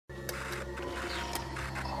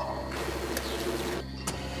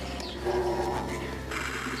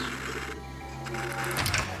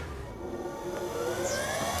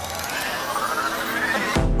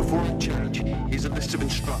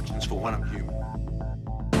instructions for when I'm human.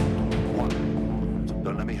 One,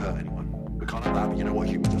 don't let me hurt anyone. We can't have that, but you know what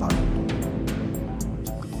humans are like.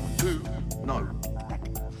 Two, no.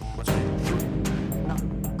 What's it? Three, no.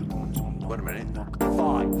 Wait a minute.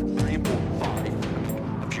 Five, really important.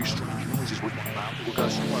 Five, a few strange noises with one mouth that will go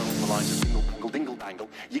somewhere along the lines of dingle, dingle, dingle, dangle,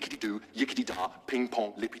 yickety-doo, yickety-da,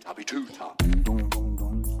 ping-pong, lippy-tappy-too-ta.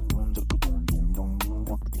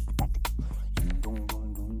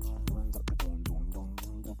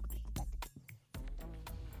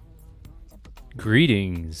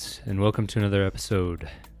 Greetings, and welcome to another episode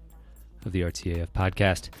of the RTAF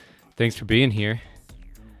podcast. Thanks for being here.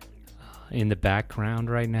 In the background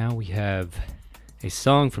right now, we have a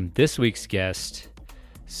song from this week's guest,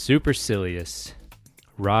 Supercilious,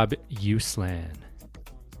 Rob Uslan.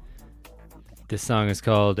 This song is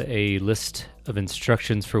called A List of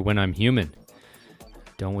Instructions for When I'm Human.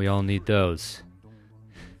 Don't we all need those?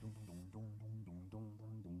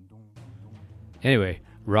 Anyway,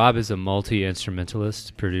 Rob is a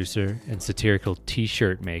multi-instrumentalist, producer, and satirical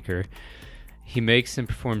t-shirt maker. He makes and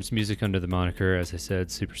performs music under the moniker, as I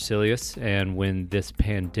said, Supercilious, and when this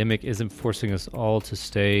pandemic isn't forcing us all to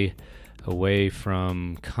stay away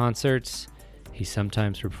from concerts, he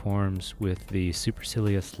sometimes performs with the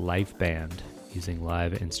Supercilious Live Band, using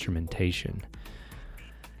live instrumentation.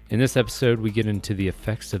 In this episode, we get into the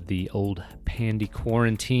effects of the old pandy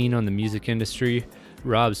quarantine on the music industry,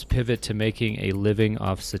 Rob's pivot to making a living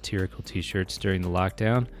off satirical t-shirts during the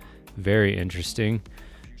lockdown, very interesting,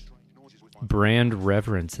 brand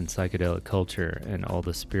reverence in psychedelic culture and all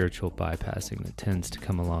the spiritual bypassing that tends to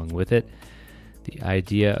come along with it, the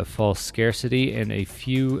idea of false scarcity, and a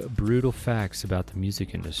few brutal facts about the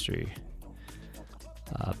music industry.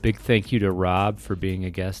 Big thank you to Rob for being a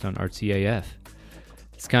guest on RTAF.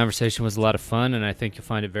 This conversation was a lot of fun, and I think you'll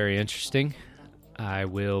find it very interesting. I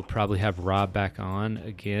will probably have Rob back on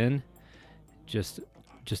again. Just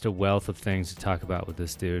a wealth of things to talk about with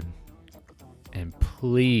this dude. And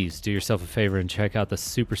please do yourself a favor and check out the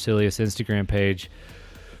Supercilious Instagram page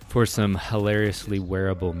for some hilariously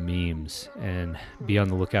wearable memes. And be on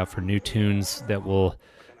the lookout for new tunes that will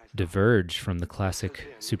diverge from the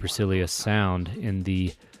classic Supercilious sound in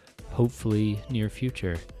the hopefully near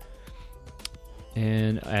future.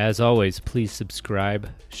 And as always, please subscribe,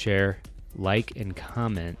 share, like and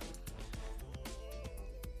comment,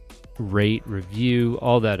 rate, review,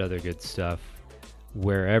 all that other good stuff,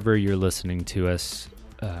 wherever you're listening to us,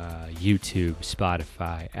 YouTube,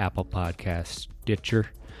 Spotify, Apple Podcasts, Stitcher,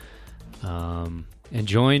 and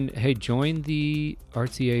join the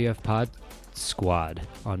RTAF Pod Squad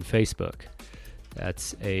on Facebook.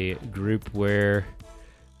 That's a group where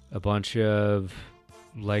a bunch of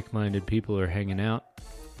like-minded people are hanging out,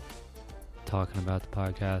 talking about the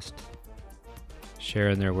podcast,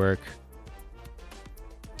 sharing their work,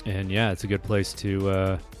 and yeah, it's a good place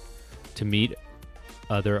to meet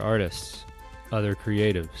other artists, other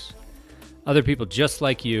creatives, other people just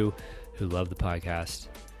like you who love the podcast.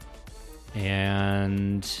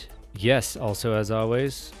 And yes, also as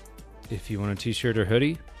always, if you want a t-shirt or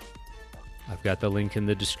hoodie, I've got the link in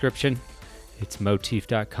the description. It's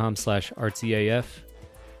motif.com/RTAF.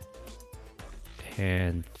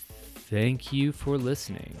 And thank you for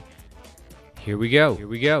listening. Here we go.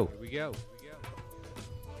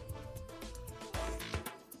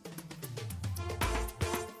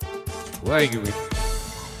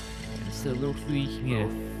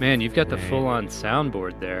 Man, you've got the full-on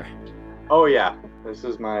soundboard there. Oh yeah, this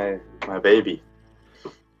is my baby,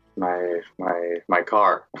 my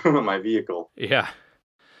car, my vehicle. Yeah.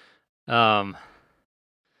 So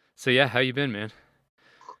yeah, how you been, man?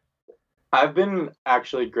 I've been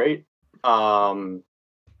actually great.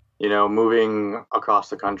 Moving across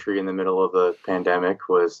the country in the middle of the pandemic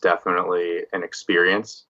was definitely an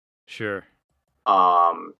experience. Sure.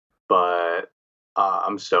 But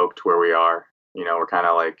I'm stoked where we are. We're kind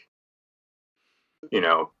of like, in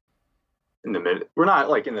the mid. We're not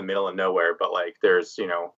like in the middle of nowhere, but like there's,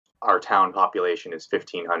 our town population is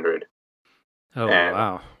 1,500. Oh,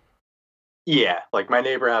 wow. Yeah, like my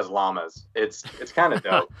neighbor has llamas. It's kind of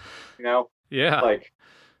dope, Yeah. Like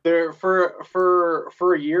there for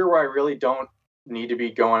a year where I really don't need to be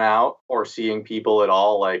going out or seeing people at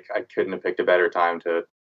all. Like I couldn't have picked a better time to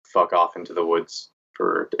fuck off into the woods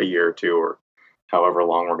for a year or two, or however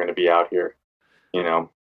long we're going to be out here. Yeah.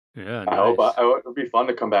 I Nice. hope it would be fun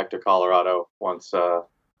to come back to Colorado once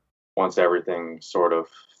everything sort of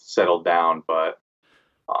settled down, but.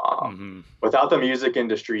 Without the music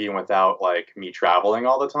industry and without like me traveling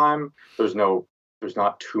all the time, there's not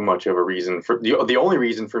too much of a reason for the only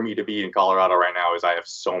reason for me to be in Colorado right now is I have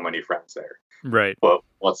so many friends there. Right. But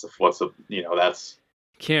what's the that's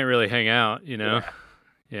can't really hang out, you know?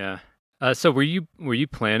 Yeah. So were you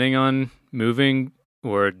planning on moving,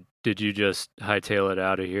 or did you just hightail it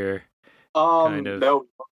out of here? Kind of. No,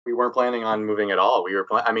 we weren't planning on moving at all. We were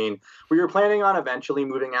planning on eventually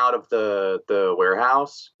moving out of the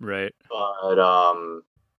warehouse. Right. But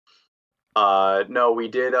no, we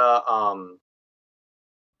did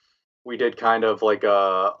kind of like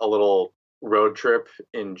a little road trip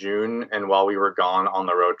in June, and while we were gone on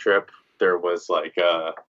the road trip, there was like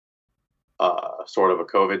a sort of a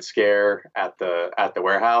COVID scare at the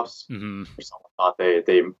warehouse. Mm-hmm.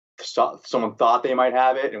 Someone thought they might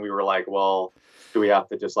have it, and we were like, well, do we have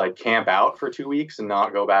to just like camp out for 2 weeks and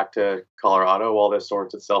not go back to Colorado while this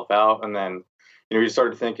sorts itself out? And then, we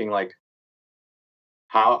started thinking like,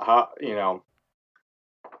 how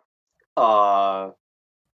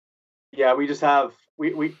yeah, we just have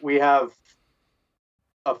we have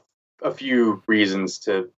a few reasons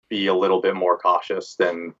to be a little bit more cautious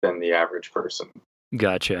than the average person.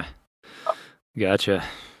 Gotcha.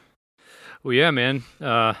 Well, yeah, man.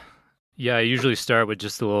 Yeah, I usually start with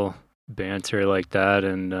just a little banter like that,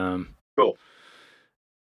 and cool.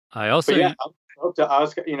 I also,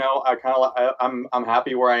 I'm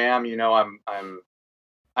happy where I am.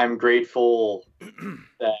 I'm grateful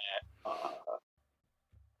that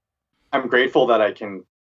I can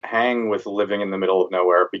hang with living in the middle of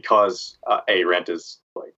nowhere, because rent is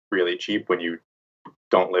like really cheap when you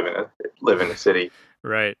don't live in a city.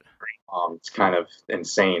 Right. It's kind of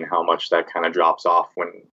insane how much that kind of drops off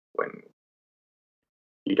when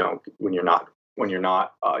you're not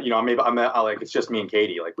maybe like, it's just me and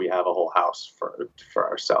Katie, like we have a whole house for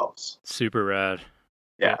ourselves. Super rad.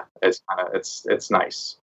 Yeah, it's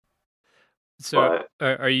nice. So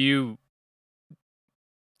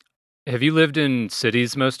have you lived in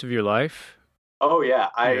cities most of your life? Oh yeah,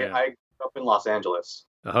 I grew up in Los Angeles.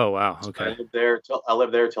 Oh wow, okay. So I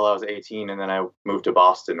lived there till I was 18, and then I moved to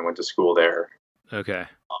Boston and went to school there. Okay.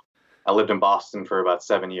 I lived in Boston for about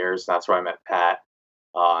 7 years. That's where I met Pat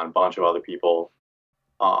and a bunch of other people.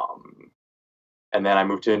 And then I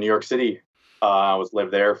moved to New York City. I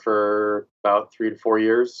lived there for about 3 to 4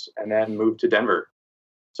 years, and then moved to Denver.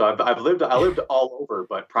 So I lived all over,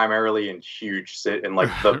 but primarily in huge cities, in like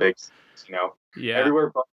the big cities, Yeah.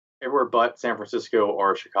 Everywhere but San Francisco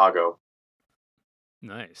or Chicago.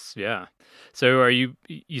 Nice. Yeah. So you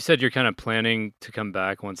said you're kind of planning to come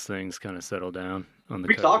back once things kind of settle down on the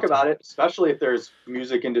We talk about it, especially if there's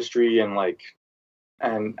music industry and like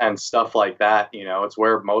and stuff like that. It's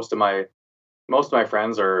where most of my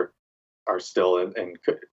friends are still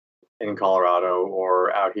in Colorado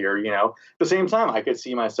or out here. At the same time, I could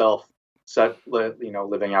see myself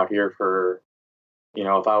living out here for,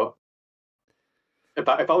 if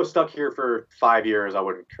I was stuck here for 5 years, I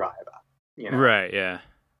wouldn't try about it. Right. Yeah.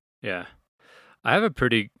 I have a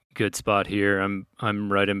pretty good spot here. I'm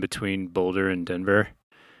right in between Boulder and Denver.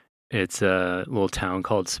 It's a little town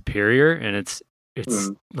called Superior, and it's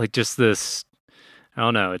like just this, I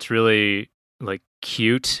don't know, it's really like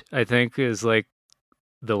cute, I think, is like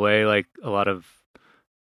the way like a lot of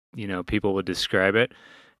people would describe it.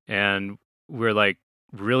 And we're like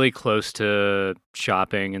really close to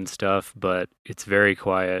shopping and stuff, but it's very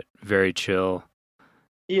quiet, very chill.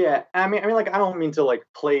 Yeah, I mean, like, I don't mean to like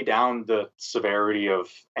play down the severity of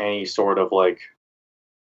any sort of like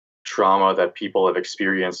trauma that people have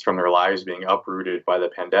experienced from their lives being uprooted by the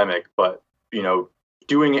pandemic, but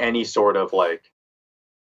doing any sort of like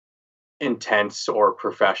intense or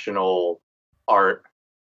professional art,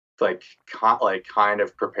 like kind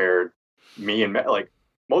of prepared me, and like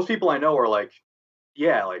most people I know are like,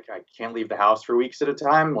 yeah, like I can't leave the house for weeks at a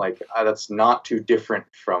time. Like that's not too different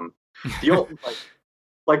from the old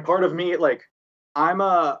like part of me, like I'm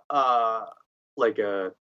like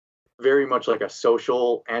a very much like a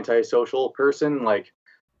antisocial person, like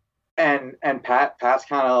and Pat's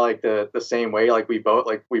kind of like the same way. Like we both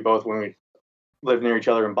when we lived near each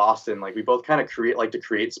other in Boston, like we both kind of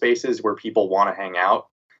create spaces where people want to hang out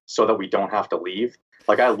so that we don't have to leave.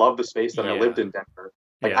 Like I love the space that I lived in Denver.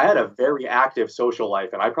 Like I had a very active social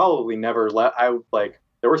life, and I probably never left.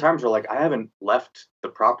 There were times where like I haven't left the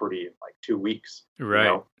property in like 2 weeks,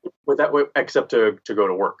 right? Except to go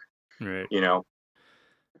to work, right?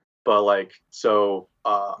 But like, so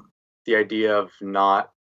the idea of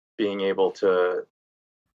not being able to,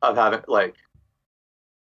 of having like,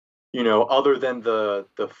 other than the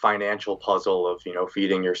financial puzzle of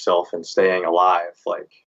feeding yourself and staying alive,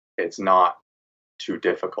 like it's not too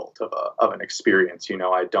difficult of an experience.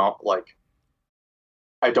 I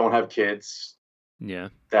don't have kids. Yeah,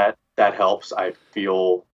 that helps. I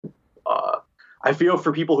feel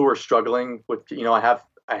for people who are struggling with, I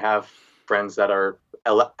have friends that are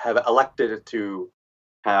have elected to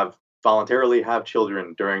voluntarily have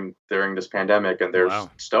children during this pandemic, and they're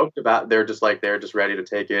stoked about. They're just ready to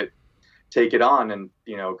take it on, and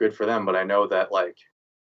good for them. But I know that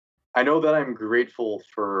I'm grateful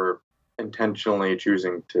for intentionally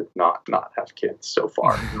choosing to not have kids so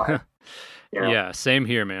far. Yeah, same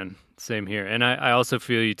here, man. Same here. And I also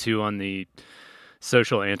feel you too on the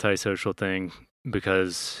antisocial thing,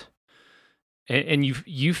 because and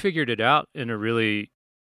you figured it out in a really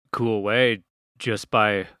cool way just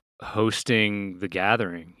by hosting the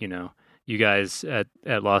gathering. You guys at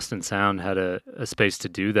Lost in Sound had a space to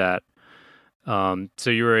do that. So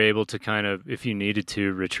you were able to kind of, if you needed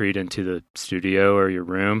to, retreat into the studio or your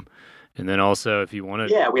room. And then also if you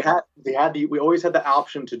wanted. Yeah, we always had the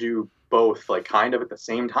option to do both, like kind of at the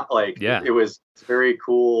same time. Like it was very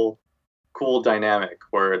cool dynamic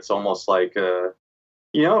where it's almost like,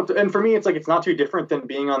 and for me, it's like, it's not too different than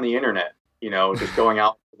being on the internet, just going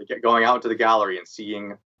out into the gallery and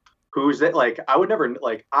seeing who's that. Like, I would never,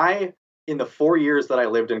 in the 4 years that I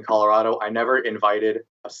lived in Colorado, I never invited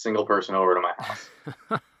a single person over to my house.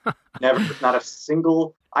 Never, not a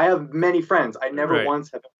single. I have many friends. I never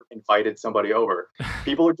once have ever invited somebody over.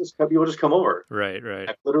 People just come over. Right.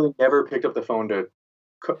 I've literally never picked up the phone to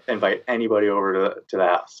invite anybody over to the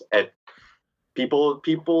house. And people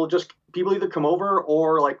either come over,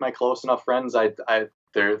 or like my close enough friends, they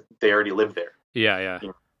already live there. Yeah.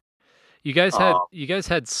 You guys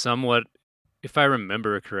had somewhat, if I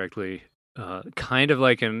remember correctly, kind of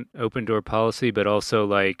like an open door policy, but also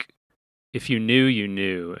like if you knew, you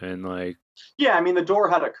knew, and like. Yeah, I mean the door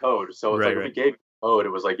had a code, so it's if we gave you the code, it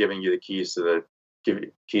was like giving you the keys to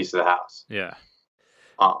the house. Yeah.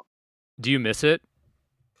 Do you miss it?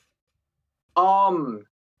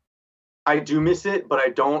 I do miss it, but I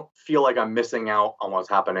don't feel like I'm missing out on what's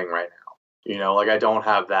happening right now. Like I don't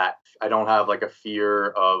have that. I don't have like a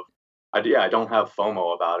fear of. I don't have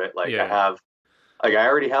FOMO about it. Like I have. Like I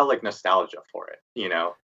already have like nostalgia for it.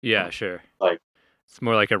 Yeah, sure. Like it's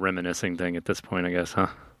more like a reminiscing thing at this point, I guess, huh?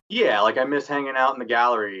 Yeah, like I miss hanging out in the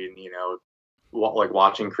gallery and like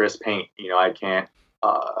watching Chris paint. I can't.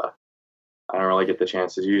 I don't really get the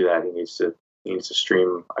chance to do that. He needs to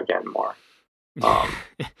stream again more.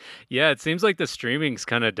 Yeah, it seems like the streaming's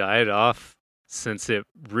kind of died off since it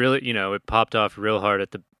really, it popped off real hard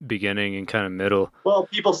at the beginning and kind of middle. Well,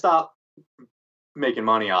 people stopped making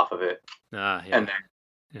money off of it. Yeah. And then,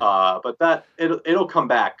 but that it'll come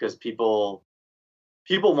back because people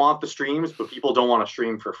want the streams, but people don't want to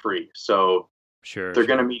stream for free. So sure, they're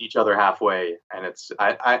going to meet each other halfway. And it's,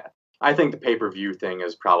 I think the pay-per-view thing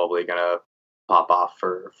is probably going to pop off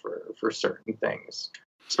for certain things,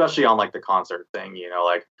 especially on like the concert thing,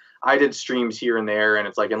 like I did streams here and there, and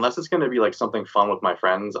it's like, unless it's going to be like something fun with my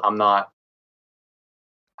friends, I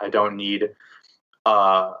don't need,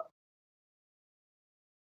 I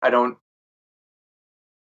don't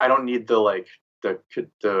need the like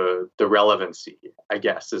the relevancy, I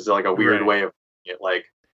guess, is like a weird way of it. Like,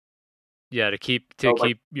 yeah, to keep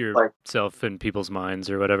yourself in people's minds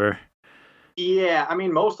or whatever. Yeah, I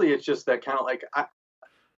mean, mostly it's just that kind of like,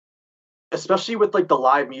 especially with like the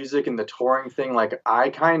live music and the touring thing, like I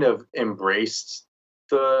kind of embraced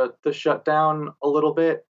the shutdown a little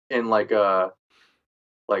bit, and like all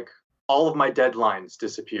of my deadlines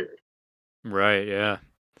disappeared. Right. Yeah.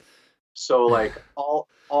 So like all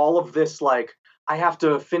of this, like I have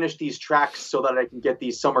to finish these tracks so that I can get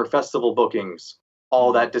these summer festival bookings.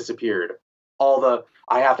 All that disappeared.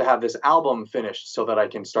 I have to have this album finished so that I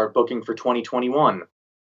can start booking for 2021.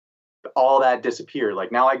 All that disappeared.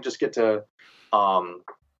 Like now I just get to, I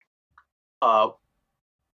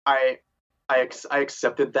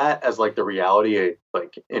accepted that as like the reality,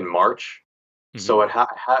 like in March. Mm-hmm. So it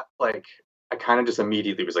like, I kind of just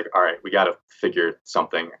immediately was like, all right, we got to figure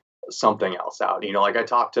something else out. Like I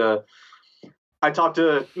talked to, I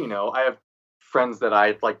have friends that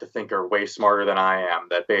I like to think are way smarter than I am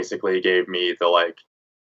that basically gave me the, like,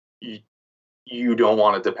 you don't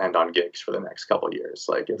want to depend on gigs for the next couple of years.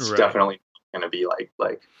 Like it's definitely going to be like,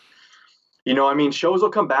 I mean, shows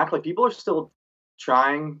will come back. Like people are still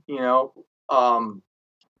trying, some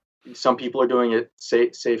people are doing it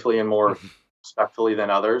safely and more respectfully than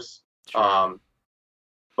others. Sure.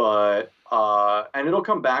 And it'll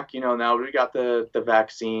come back, now we got the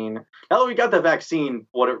vaccine. Now that we got the vaccine,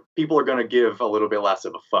 people are going to give a little bit less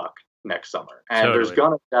of a fuck next summer. And totally. There's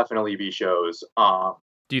going to definitely be shows.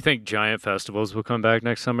 Do you think giant festivals will come back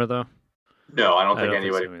next summer, though? No, I don't think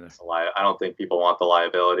anybody wants to lie. I don't think people want the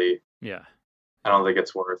liability. Yeah. I don't think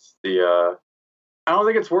it's worth the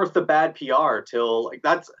bad PR till, like,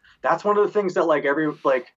 that's one of the things that, like,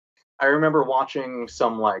 I remember watching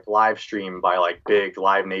some like live stream by like big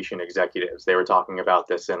Live Nation executives. They were talking about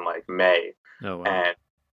this in like May. Oh, wow. And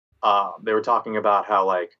they were talking about how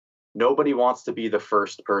like nobody wants to be the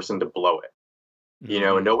first person to blow it. You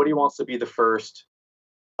know, nobody wants to be the first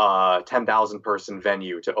 10,000 person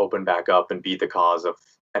venue to open back up and be the cause of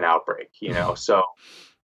an outbreak, you know. So,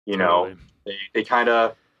 you know, they kind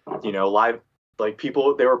of, you know, live, like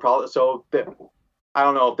people, they were probably, so that, I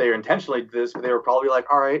don't know if they intentionally did this, but they were probably like,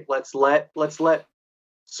 all right, let's let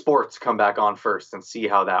sports come back on first and see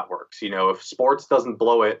how that works. You know, if sports doesn't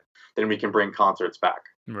blow it, then we can bring concerts back.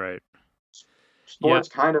 Right. Sports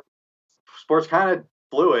kind of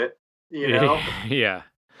blew it, you know? Yeah.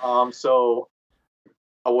 So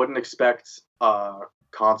I wouldn't expect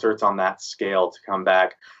concerts on that scale to come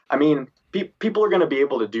back. I mean, people are going to be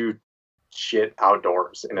able to do shit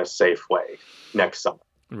outdoors in a safe way next summer.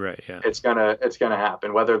 Right. Yeah. It's gonna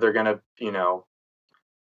happen. Whether they're gonna, you know,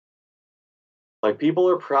 like people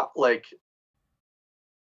are like,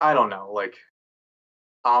 I don't know, like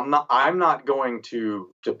I'm not going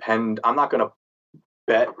to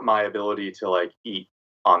bet my ability to like eat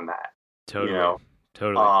on that. Totally. You know?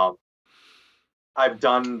 Totally. I've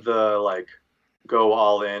done the like go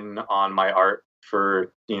all in on my art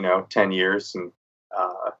for, you know, 10 years, and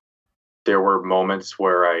there were moments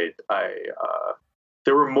where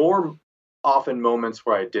there were more often moments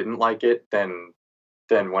where I didn't like it than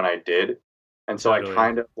when I did. And so I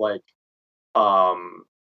kind of like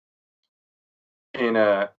in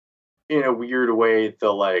a weird way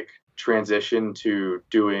the like transition to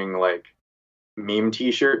doing like meme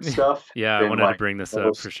t-shirt stuff. Yeah, I wanted to bring this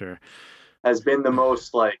up for sure. Has been the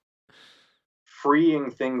most like freeing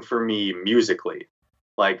thing for me musically.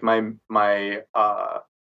 Like my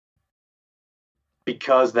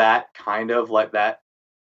because that kind of like that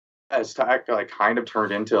as like kind of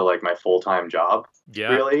turned into like my full-time job. Yeah.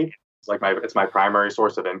 Really. It's like it's my primary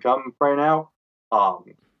source of income right now.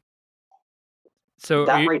 So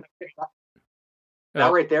that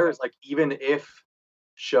right there is like, even if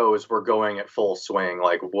shows were going at full swing,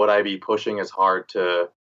 like would I be pushing as hard to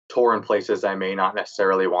tour in places I may not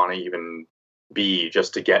necessarily want to even be,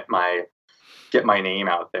 just to get my name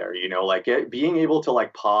out there, you know, like being able to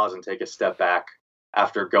like pause and take a step back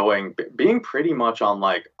after being pretty much on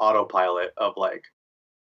like autopilot of like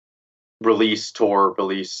releases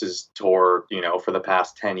tour, you know, for the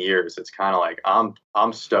past 10 years. It's kind of like,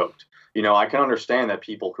 I'm stoked. You know, I can understand that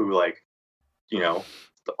people who like, you know,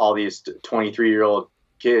 all these 23-year-old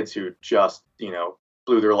kids who just, you know,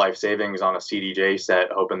 blew their life savings on a CDJ set,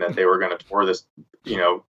 hoping that they were going to tour this, you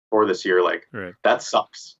know, for this year. Like that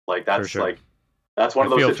sucks. Like that's like, that's one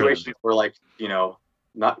of those situations where like, you know,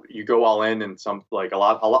 not you go all in, and some like a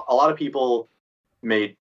lot of people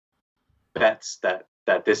made bets that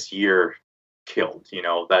this year killed, you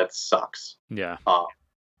know. That sucks. Yeah.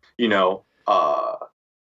 You know,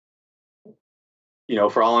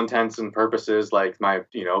 for all intents and purposes, like my,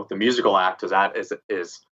 you know, the musical act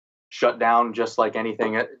is shut down just like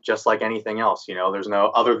anything else. You know, there's no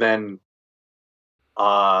other than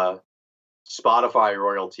Spotify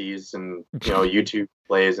royalties and, you know, YouTube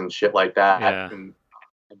plays and shit like that. Yeah. And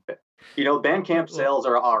you know, Bandcamp sales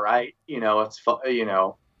are all right. You know, it's you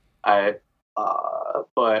know, but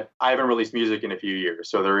I haven't released music in a few years,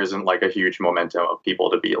 so there isn't like a huge momentum of people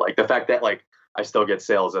to be like, the fact that like I still get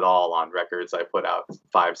sales at all on records I put out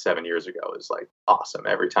 5-7 years ago is like awesome.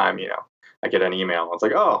 Every time, you know, I get an email, it's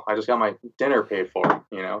like, oh, I just got my dinner paid for,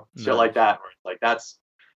 you know, shit like that. Like that's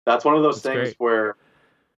one of those things where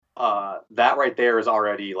that right there is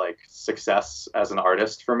already like success as an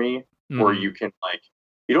artist for me, where you can like,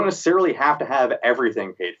 you don't necessarily have to have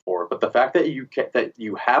everything paid for, but the fact that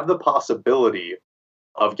you have the possibility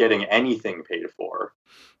of getting anything paid for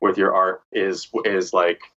with your art is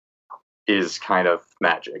kind of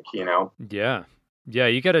magic, you know? Yeah. Yeah,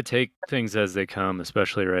 you got to take things as they come,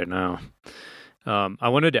 especially right now. I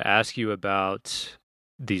wanted to ask you about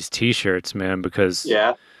these t-shirts, man, because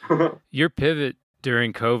your pivot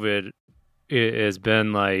during COVID has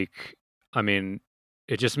been like, I mean,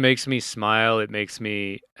 it just makes me smile. It makes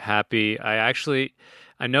me happy. I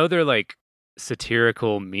know they're like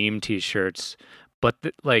satirical meme t-shirts, but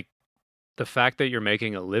like the fact that you're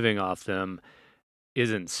making a living off them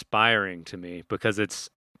is inspiring to me, because it's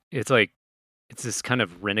like, it's this kind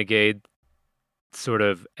of renegade sort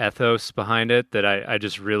of ethos behind it that I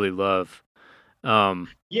just really love.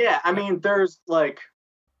 Yeah, I mean, there's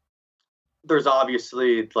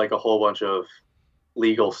obviously like a whole bunch of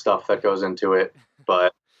legal stuff that goes into it,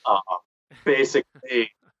 but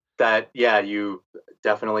basically that, yeah, you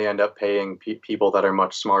definitely end up paying people that are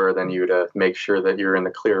much smarter than you to make sure that you're in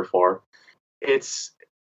the clear for. It's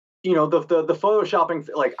the photoshopping,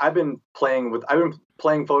 like I've been playing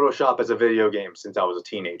Photoshop as a video game since I was a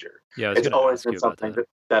teenager. Yeah, it's always been something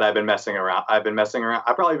that I've been messing around. I've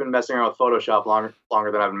probably been messing around with Photoshop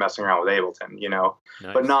longer than I've been messing around with Ableton,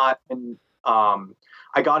 Nice. But not in,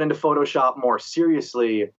 I got into Photoshop more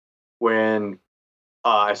seriously when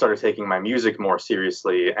I started taking my music more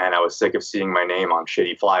seriously, and I was sick of seeing my name on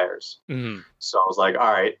shitty flyers. Mm-hmm. So I was like,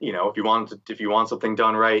 all right, if you want something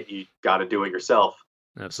done right, you got to do it yourself.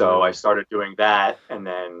 Absolutely. So I started doing that, and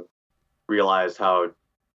then realized how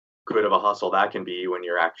good of a hustle that can be when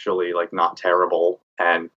you're actually like not terrible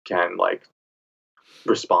and can like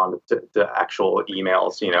respond to actual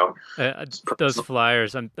emails. Those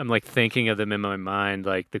flyers, I'm like thinking of them in my mind,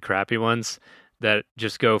 like the crappy ones that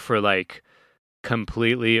just go for like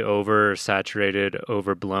completely oversaturated,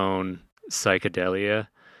 overblown psychedelia,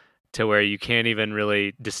 to where you can't even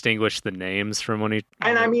really distinguish the names from one.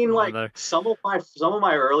 And I mean, like some of my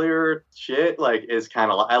earlier shit, like is kind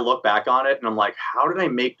of. I look back on it and I'm like, how did I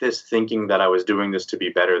make this thinking that I was doing this to be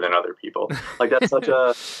better than other people? Like that's such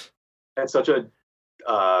a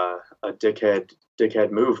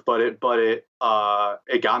dickhead move. But it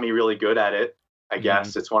got me really good at it. I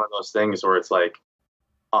guess it's one of those things where it's like,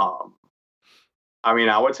 I mean,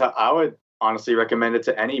 I would honestly recommend it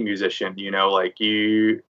to any musician.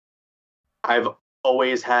 I've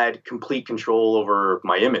always had complete control over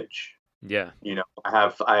my image. Yeah.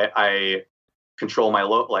 I control my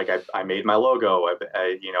I made my logo.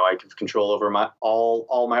 I can control over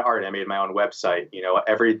all my art. I made my own website,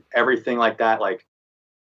 everything like that. Like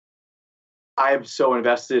I'm so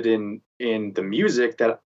invested in the music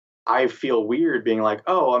that I feel weird being like,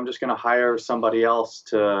 oh, I'm just going to hire somebody else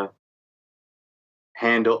to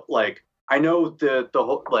handle, like, I know the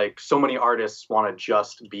whole, like, so many artists want to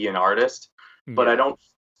just be an artist, but I don't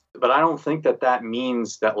think that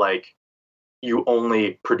means that like you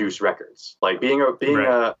only produce records. Like being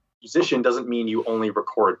a musician doesn't mean you only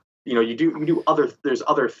record. There's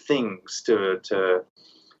other things to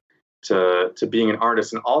being an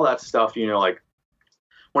artist and all that stuff. Like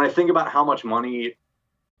when I think about how much money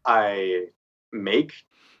I make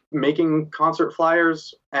making concert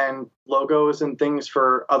flyers and logos and things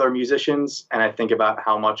for other musicians, and I think about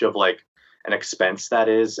how much of like an expense that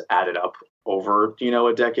is added up over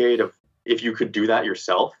a decade of, if you could do that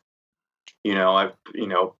yourself,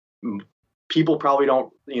 people probably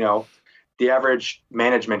don't, the average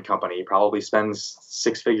management company probably spends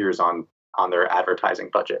six figures on their advertising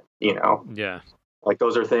budget. Yeah, like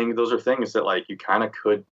those are things that like you kind of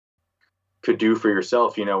could do for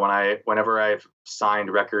yourself. Whenever I've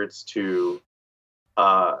signed records to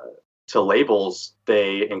labels,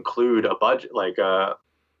 they include a budget, like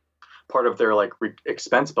part of their like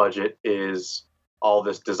expense budget is all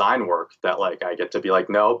this design work that like I get to be like,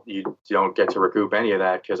 nope, you don't get to recoup any of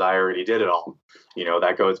that because I already did it all.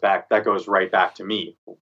 That goes right back to me.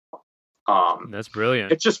 That's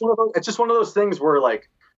brilliant. It's just one of those things where like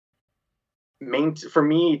for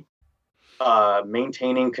me,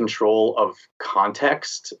 maintaining control of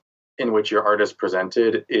context in which your art is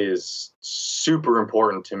presented is super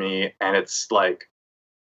important to me, and it's like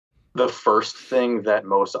the first thing that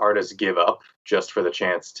most artists give up just for the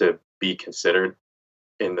chance to be considered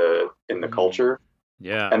in the culture.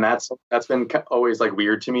 Yeah. And that's been always like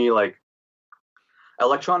weird to me. Like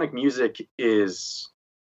electronic music is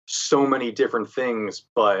so many different things,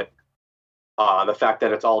 but the fact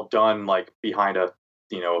that it's all done like behind a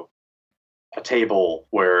table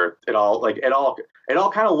where it all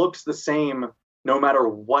kind of looks the same no matter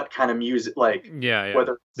what kind of music, like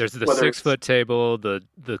whether there's the 6-foot table, the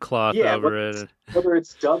cloth over it, whether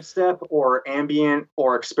it's dubstep or ambient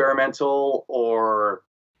or experimental or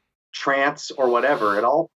trance or whatever, it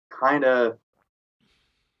all kind of,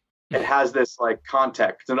 it has this like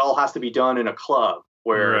context, and it all has to be done in a club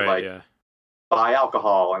where buy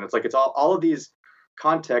alcohol, and it's like it's all of these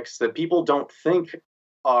contexts that people don't think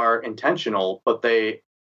are intentional, but they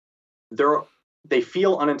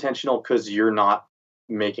feel unintentional because you're not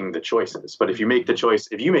making the choices. But if you make the choices,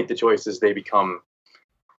 it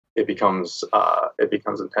becomes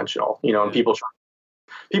intentional. And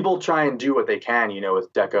people try and do what they can,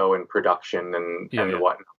 with deco and production and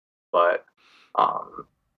whatnot. But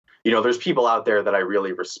there's people out there that I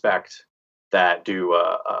really respect that do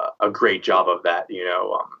a great job of that.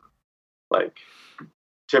 Like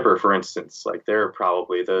Tipper, for instance, like they're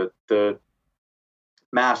probably the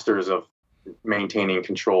masters of maintaining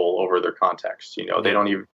control over their context. They don't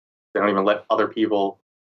even let other people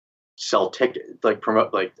sell tickets, like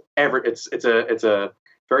promote, like it's a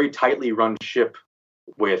very tightly run ship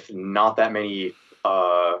with not that many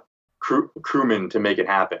crewmen to make it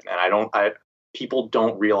happen. And people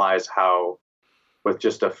don't realize how, with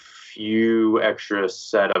just a few extra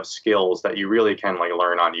set of skills that you really can like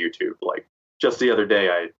learn on YouTube. Like just the other day,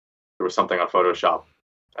 there was something on Photoshop,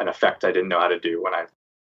 an effect I didn't know how to do, and I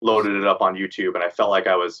loaded it up on YouTube, and I felt like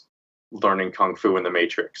I was learning Kung Fu in the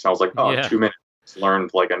Matrix. And I was like, oh, 2 minutes,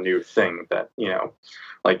 learned like a new thing that, you know,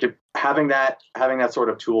 like having that sort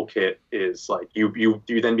of toolkit is like you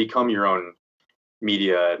then become your own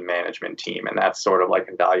media management team, and that's sort of like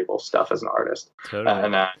invaluable stuff as an artist. Totally.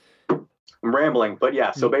 And I'm rambling, but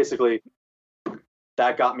yeah, so basically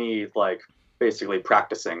that got me like basically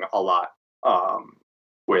practicing a lot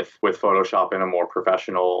with Photoshop in a more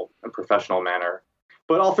professional manner.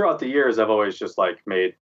 But all throughout the years, I've always just like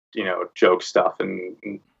made, you know, joke stuff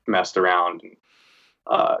and messed around and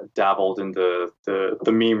dabbled into the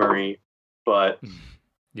memery. But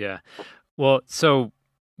yeah, well, so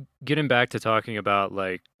getting back to talking about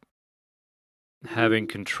like having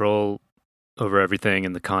control over everything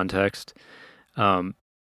in the context,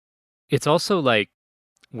 it's also like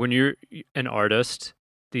when you're an artist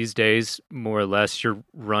these days, more or less, you're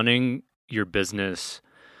running your business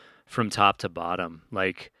from top to bottom.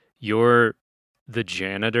 Like you're the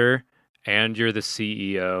janitor and you're the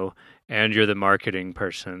CEO and you're the marketing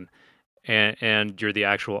person and you're the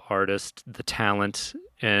actual artist, the talent,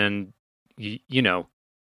 and you know,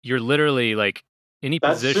 you're literally like any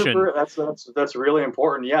position. That's really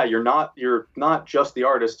important. Yeah, you're not just the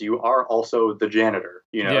artist, you are also the janitor.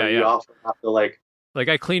 You know, you also have to like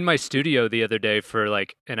I cleaned my studio the other day for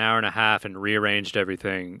like an hour and a half and rearranged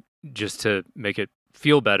everything just to make it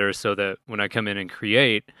feel better so that when I come in and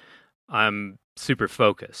create, I'm super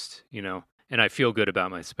focused, you know, and I feel good about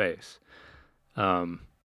my space.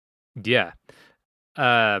 Yeah.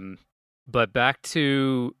 But back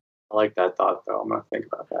to... I like that thought, though. I'm going to think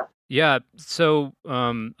about that. Yeah. So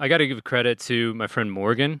I got to give credit to my friend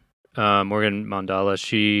Morgan Mandala.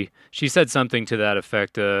 She said something to that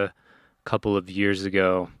effect a couple of years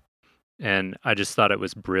ago, and I just thought it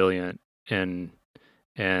was brilliant. And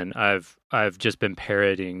I've just been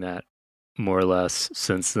parodying that more or less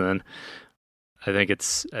since then. I think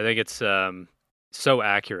it's so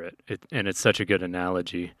accurate, and it's such a good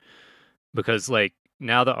analogy, because like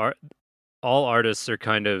now all artists are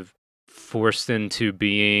kind of forced into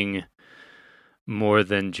being more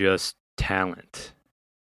than just talent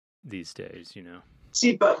these days, you know.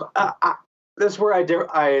 See, but that's where I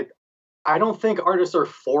don't think artists are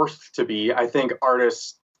forced to be. I think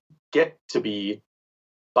artists get to be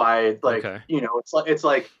by like, okay. You know, it's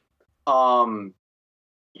like I'm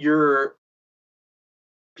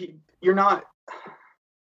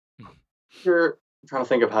trying to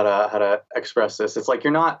think of how to express this. It's like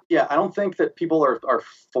you're not. Yeah, I don't think that people are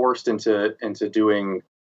forced into doing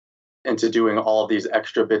all of these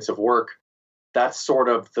extra bits of work. That's sort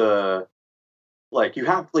of the like you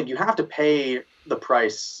have to pay the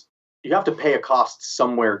price. You have to pay a cost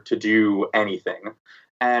somewhere to do anything.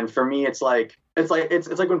 And for me, it's like when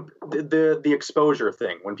the exposure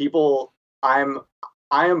thing. When people, I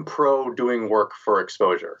am pro doing work for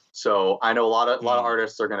exposure. So I know a lot of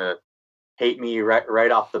artists are gonna hate me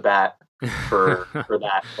right off the bat for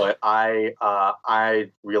that. But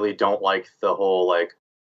I really don't like the whole like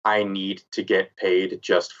I need to get paid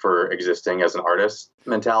just for existing as an artist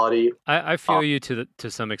mentality. I feel you to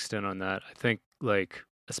some extent on that. I think like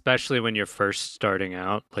especially when you're first starting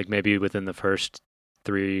out, like maybe within the first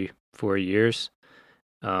 3-4 years.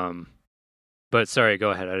 But sorry,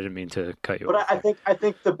 go ahead. I didn't mean to cut you off. But I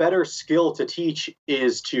think the better skill to teach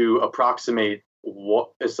is to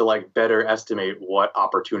better estimate what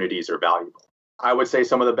opportunities are valuable. I would say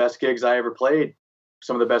some of the best gigs I ever played,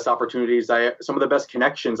 some of the best opportunities some of the best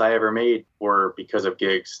connections I ever made were because of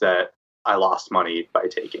gigs that I lost money by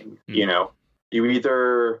taking. You know, you're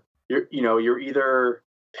either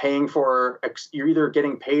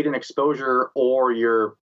getting paid in exposure or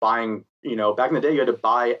you're buying, you know, back in the day you had to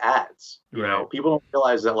buy ads. You know, people don't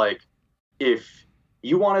realize that like if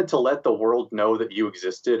you wanted to let the world know that you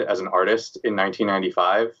existed as an artist in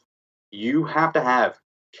 1995, you have to have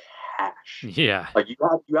cash. Yeah. Like you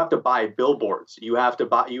have to buy billboards. You have to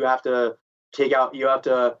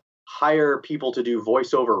hire people to do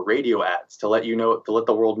voiceover radio ads to let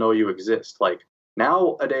the world know you exist. Like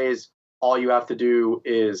nowadays, all you have to do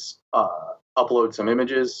is upload some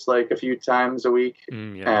images like a few times a week.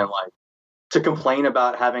 And like to complain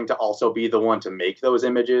about having to also be the one to make those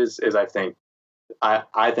images is, I think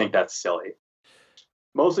that's silly.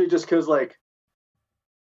 Mostly just because like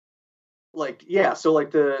yeah, so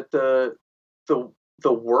like the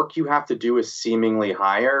work you have to do is seemingly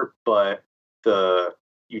higher, but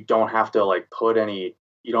you don't have to like put any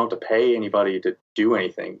you don't have to pay anybody to do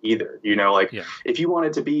anything either. You know, like if you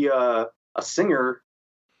wanted to be a singer,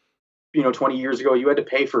 20 years ago, you had to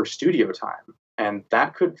pay for studio time, and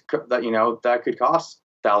that could cost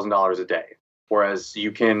 $1,000 a day. Whereas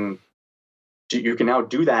you can now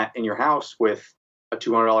do that in your house with a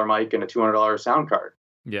 $200 mic and a $200 sound card.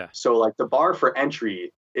 Yeah. So like the bar for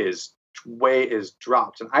entry is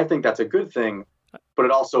dropped, and I think that's a good thing. But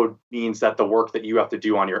it also means that the work that you have to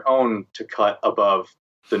do on your own to cut above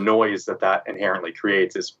the noise that inherently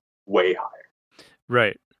creates is way higher.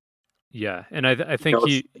 Right. Yeah, and I think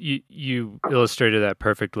you illustrated that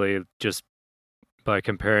perfectly just by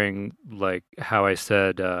comparing like how I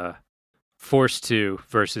said forced to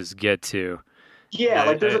versus get to. Yeah,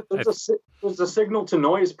 like there's a signal to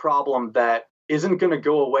noise problem that isn't going to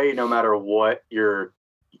go away no matter what your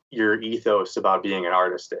ethos about being an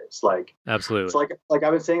artist is. Like absolutely. It's like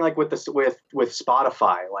I've been saying, like with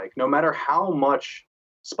Spotify, like no matter how much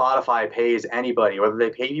Spotify pays anybody, whether they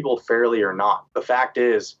pay people fairly or not, the fact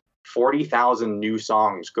is 40,000 new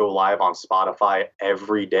songs go live on Spotify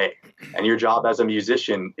every day. And your job as a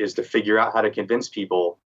musician is to figure out how to convince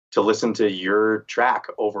people to listen to your track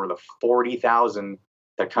over the 40,000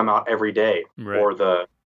 that come out every day, right, or the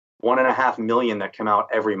 1.5 million that come out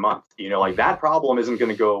every month. Like that problem isn't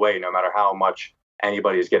going to go away no matter how much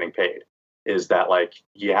anybody is getting paid. Is that like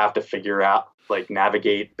you have to figure out, like,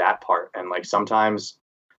 navigate that part. And like sometimes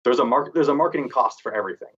there's a marketing cost for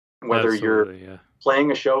everything. Whether absolutely, you're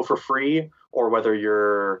playing a show for free or whether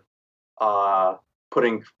you're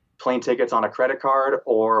putting plane tickets on a credit card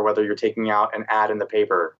or whether you're taking out an ad in the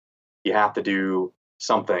paper, you have to do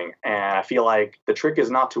something. And I feel like the trick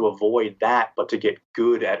is not to avoid that, but to get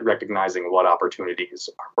good at recognizing what opportunities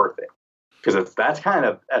are worth it. Because that's kind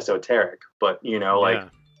of esoteric, but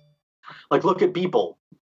like look at Beeple.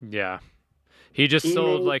 Yeah. He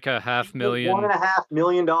sold like $500,000. $1.5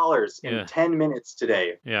 million in 10 minutes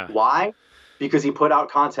today. Yeah. Why? Because he put out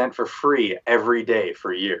content for free every day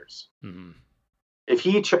for years. Mm-hmm. If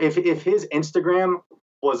his Instagram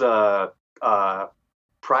was a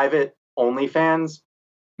private OnlyFans,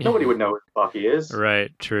 nobody would know who the fuck he is. Right.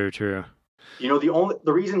 True. The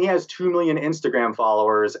reason he has 2 million Instagram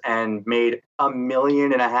followers and made $1.5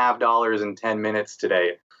 million in 10 minutes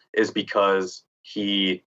today is because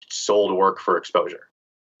he sold work for exposure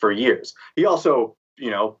for years. He also,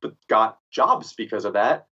 got jobs because of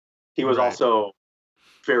that. He was also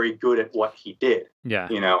very good at what he did. Yeah.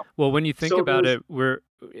 Well, when you think about it,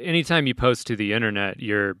 anytime you post to the internet,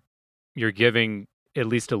 you're giving at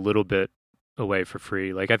least a little bit away for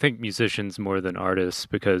free. Like I think musicians more than artists,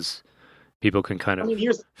 because people can kind of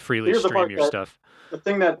freely stream your stuff. The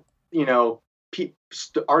thing that,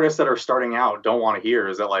 artists that are starting out don't want to hear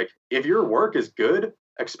is that, like, if your work is good,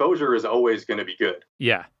 exposure is always going to be good.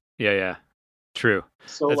 Yeah. True.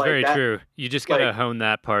 So that's very true. You just got to hone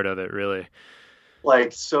that part of it, really.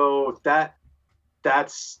 Like, so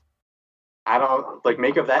that's, I don't, like,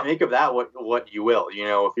 make of that what you will.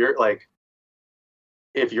 If you're like,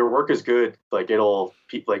 if your work is good, like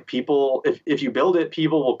people, if you build it,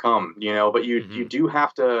 people will come, but you do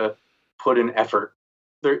have to put in effort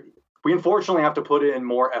there. We unfortunately have to put in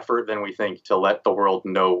more effort than we think to let the world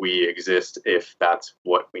know we exist, if that's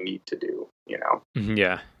what we need to do,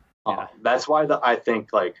 Yeah. That's why I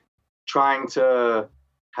think, like, trying to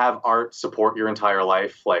have art support your entire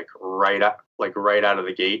life, like right out of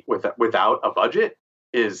the gate without a budget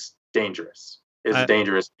is dangerous. A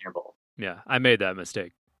dangerous gamble. Yeah, I made that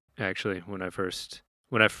mistake actually when I first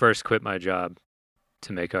quit my job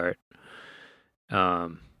to make art.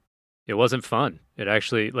 It wasn't fun. It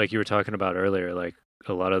actually, like you were talking about earlier, like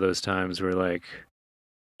a lot of those times were like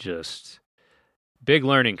just big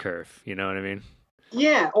learning curve. You know what I mean?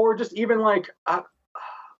 Yeah, or just even like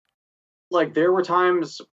there were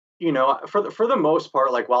times, for the most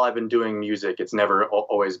part, like while I've been doing music, it's never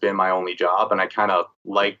always been my only job, and I kind of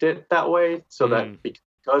liked it that way. So that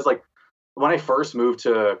because like when I first moved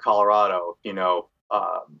to Colorado,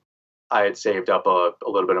 I had saved up a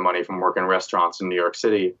little bit of money from working in restaurants in New York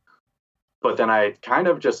City. But then I kind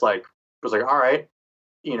of just like was like, all right,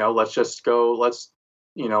 let's just go, let's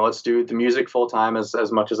do the music full time as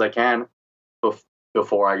much as I can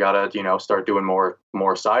before I gotta, start doing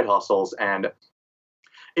more side hustles. And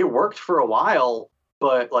it worked for a while,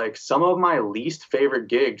 but like some of my least favorite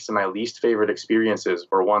gigs and my least favorite experiences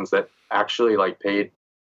were ones that actually like paid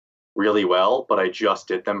really well, but I just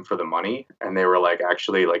did them for the money. And they were like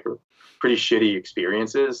actually like pretty shitty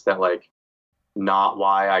experiences that like not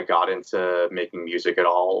why I got into making music at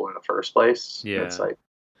all in the first place. Yeah. It's like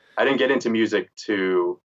I didn't get into music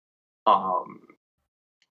to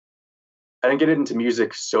I didn't get into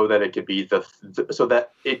music so that it could be so that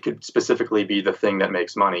it could specifically be the thing that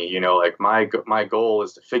makes money. You know, like my goal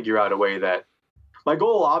is to figure out a way that my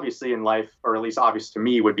goal, obviously, in life, or at least obvious to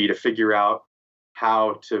me, would be to figure out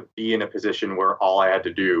how to be in a position where all I had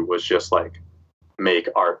to do was just like make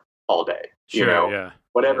art all day. Sure, you know, yeah.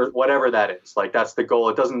 whatever that is. Like that's the goal.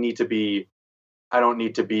 It doesn't need to be. I don't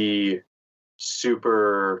need to be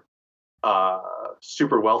super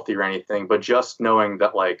super wealthy or anything, but just knowing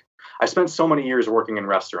that like I spent so many years working in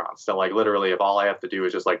restaurants that like literally if all I have to do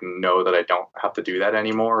is just like know that I don't have to do that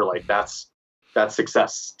anymore, like that's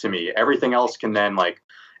success to me. Everything else can then like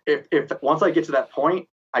if once I get to that point,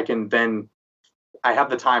 I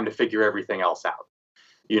have the time to figure everything else out,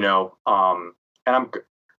 you know. And I'm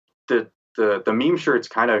the meme shirts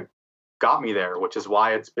kind of got me there, which is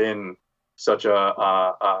why it's been such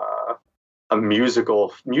a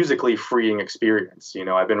musically freeing experience. You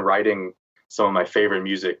know, I've been writing some of my favorite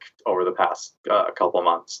music over the past couple of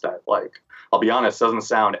months that, like, I'll be honest, doesn't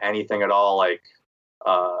sound anything at all like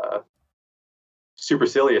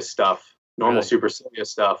supercilious stuff, normal Really?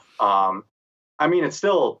 supercilious stuff. I mean, it's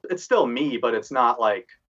still me, but it's not like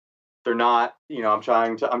they're not, you know, I'm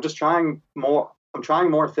trying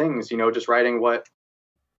more things, you know, just writing what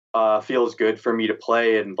feels good for me to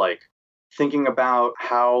play, and like thinking about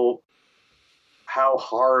how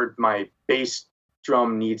hard my bass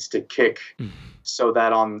drum needs to kick so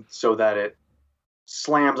that it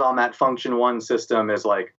slams on that function one system is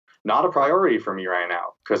like not a priority for me right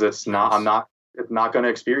now, because it's not, I'm not going to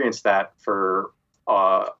experience that for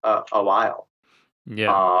a while.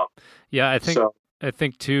 Yeah. Yeah. I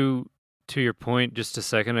think to your point just a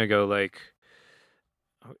second ago, like,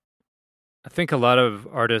 I think a lot of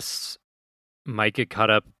artists might get caught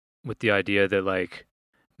up with the idea that like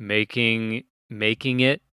making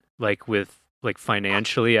it like with like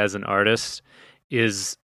financially as an artist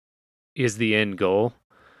is the end goal,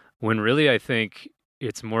 when really I think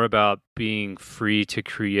it's more about being free to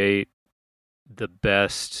create the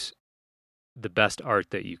best art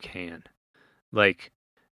that you can. Like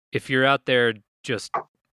if you're out there just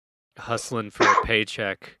hustling for a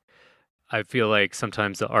paycheck, I feel like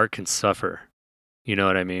sometimes the art can suffer. You know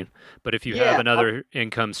what I mean? But if you have another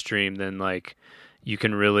income stream, then like you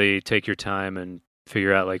can really take your time and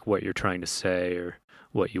figure out like what you're trying to say or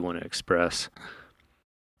what you want to express.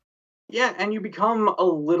 Yeah, and you become a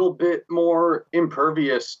little bit more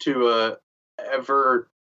impervious to a ever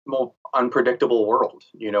more unpredictable world,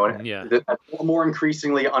 you know, and Yeah. a more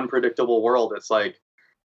increasingly unpredictable world. It's like,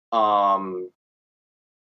 you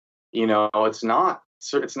know, it's not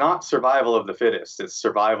survival of the fittest. It's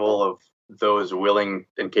survival of those willing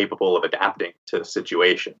and capable of adapting to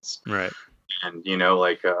situations. Right. And, you know,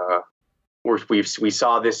 like, we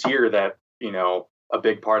saw this year that, you know, a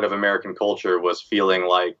big part of American culture was feeling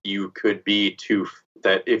like you could be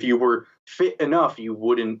that if you were fit enough, you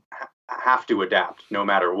wouldn't have to adapt no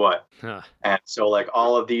matter what. Huh. And so like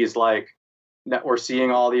all of these, like, we're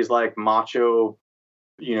seeing all these like macho,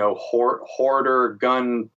 you know, hoarder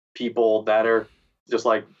gun people that are just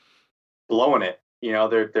like blowing it. You know,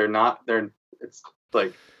 they're not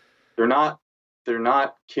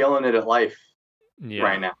killing it at life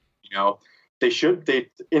right now. You know, they should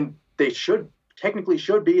technically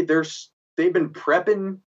should be. They've been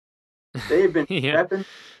prepping. Prepping.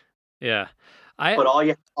 Yeah. But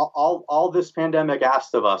all this pandemic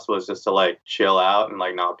asked of us was just to like chill out and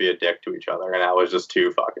like not be a dick to each other, and that was just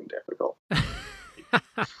too fucking difficult.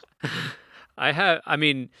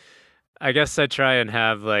 I guess I try and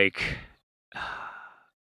have like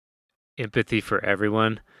empathy for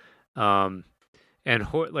everyone. And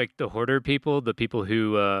like the hoarder people, the people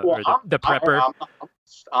who the prepper.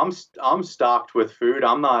 I'm stocked with food.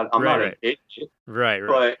 I'm not an idiot. Right.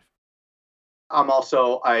 But I'm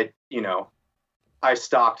also I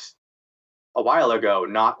stocked a while ago,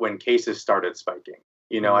 not when cases started spiking.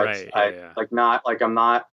 You know, I'm not,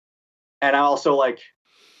 and I also like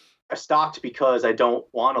I stocked because I don't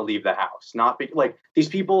want to leave the house. Not like these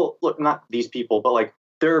people. Look, not these people, but like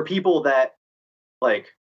there are people that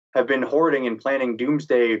like have been hoarding and planning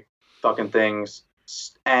doomsday fucking things,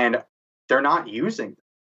 and they're not using them.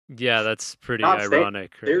 Yeah, that's pretty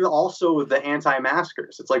ironic. Right? They're also the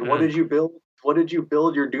anti-maskers. It's like, what did you build? What did you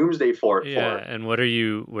build your doomsday fort for? Yeah, and what are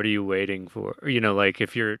you waiting for? You know, like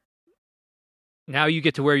if you're now you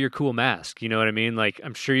get to wear your cool mask. You know what I mean? Like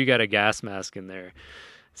I'm sure you got a gas mask in there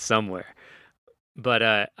somewhere.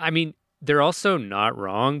 But I mean, they're also not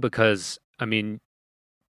wrong, because I mean,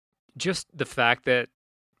 just the fact that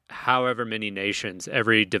however many nations,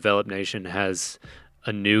 every developed nation has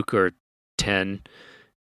a nuke or 10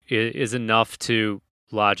 is enough to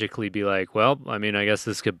logically be like, well, I mean, I guess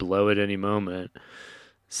this could blow at any moment.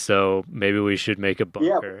 So maybe we should make a bunker.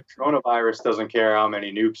 Yeah, but coronavirus doesn't care how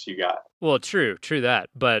many nukes you got. Well, true that.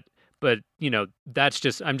 But that's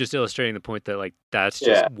just, I'm just illustrating the point that like that's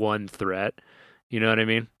just one threat. You know what I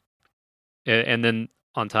mean? And then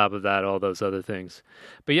on top of that, all those other things.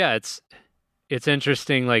 But yeah, it's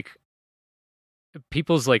interesting, like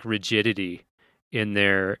people's like rigidity in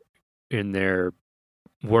their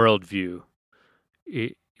worldview.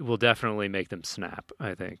 It will definitely make them snap,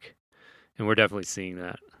 I think, and we're definitely seeing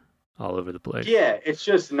that all over the place. Yeah, it's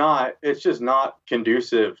just not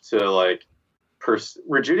conducive to like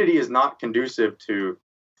rigidity is not conducive to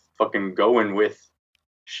fucking going with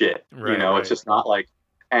shit. Right, it's just not like,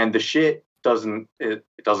 and the shit doesn't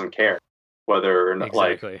care whether or not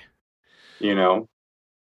exactly. Like,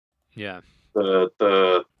 yeah,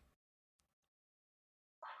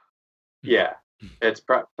 yeah, it's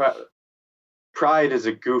pride is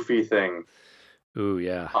a goofy thing. Ooh,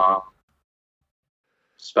 yeah.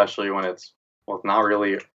 Especially when it's not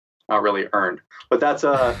really earned. But that's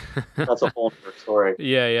a whole other story.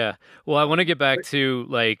 Yeah. Well, I want to get back to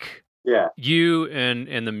like you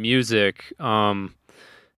and the music.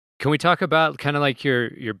 Can we talk about kind of like your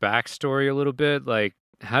backstory a little bit? Like,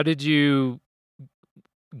 how did you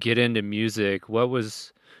get into music? What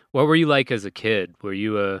were you like as a kid? Were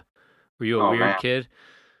you a weird kid?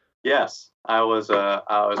 Yes, I was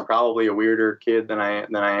probably a weirder kid than I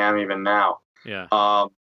am even now. Yeah.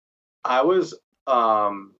 I was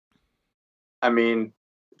I mean,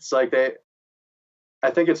 it's like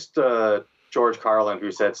I think it's George Carlin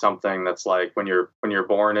who said something that's like when you're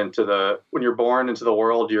born into the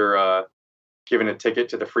world, you're given a ticket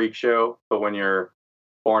to the freak show, but when you're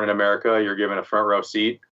born in America, you're given a front row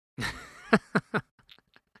seat.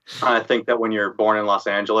 I think that when you're born in Los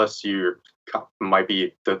Angeles, you might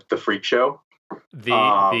be the freak show.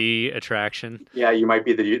 The attraction. Yeah, you might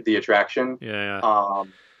be the attraction. Yeah.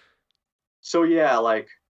 So yeah, like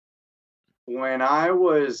when I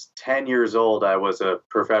was 10 years old, I was a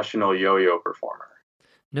professional yo-yo performer.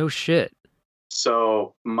 No shit.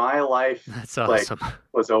 So my life that's awesome. Like,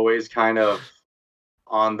 was always kind of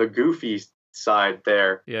on the goofy side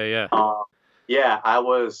there. Yeah. Yeah, I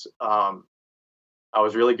was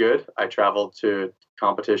really good. I traveled to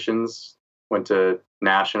competitions, went to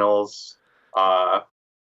nationals,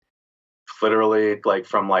 literally like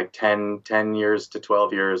from like 10 years to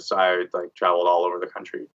 12 years, I like traveled all over the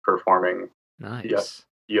country performing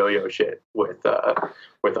yo-yo shit with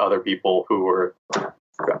other people who were,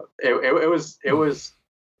 it was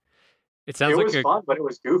it sounds like fun, but it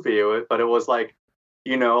was goofy. It was like,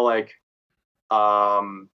 like,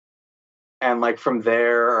 and like from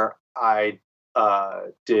there, I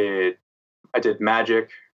did magic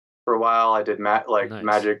for a while. I did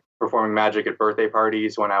magic, performing magic at birthday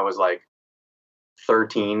parties when I was like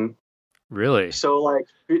 13. Really? So like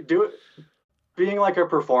being like a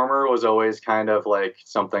performer was always kind of like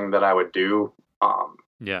something that I would do.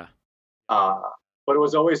 Yeah. But it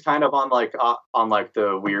was always kind of on like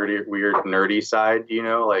the weird nerdy side,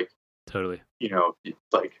 like totally.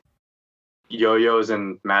 Like yo-yos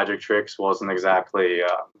and magic tricks wasn't exactly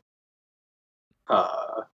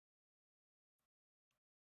well,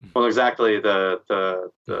 exactly the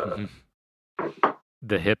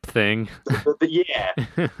hip thing. Yeah,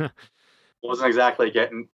 wasn't exactly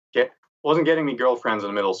wasn't getting me girlfriends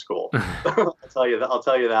in middle school. I'll tell you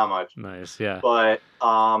that much. Nice, yeah. But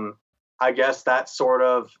I guess that sort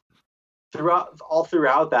of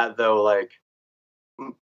throughout that though, like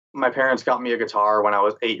my parents got me a guitar when I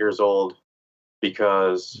was 8 years old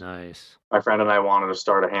because nice. My friend and I wanted to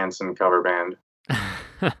start a Hanson cover band.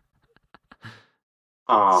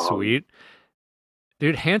 Sweet.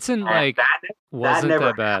 Dude, Hanson wasn't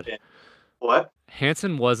that bad. Happened. What?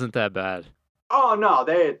 Hanson wasn't that bad. Oh no,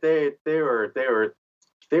 they were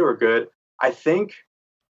good. I think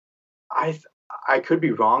I could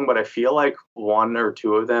be wrong, but I feel like one or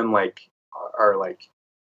two of them like are like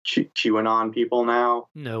QAnon people now.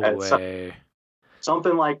 No way.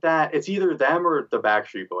 Something like that. It's either them or the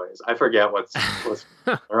Backstreet Boys. I forget what's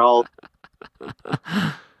they're all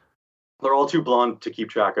too blonde to keep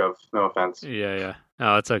track of. No offense. Yeah.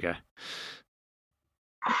 Oh, it's okay.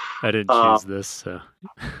 I didn't choose this, so.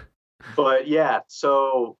 But yeah,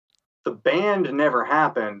 so the band never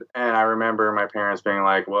happened, and I remember my parents being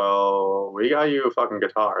like, "Well, we got you a fucking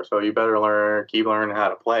guitar, so you better keep learning how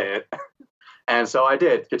to play it." And so I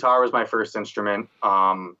did. Guitar was my first instrument.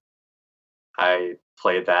 I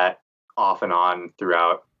played that off and on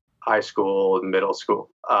throughout high school and middle school.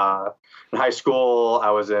 In high school,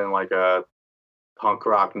 I was in like a punk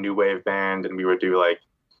rock new wave band, and we would do like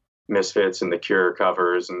Misfits and the Cure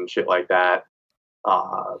covers and shit like that.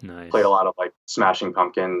 Nice. Played a lot of like Smashing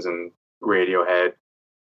Pumpkins and Radiohead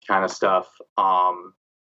kind of stuff.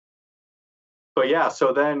 But yeah,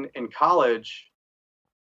 so then in college,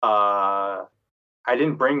 I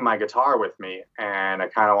didn't bring my guitar with me, and I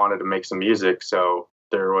kind of wanted to make some music. So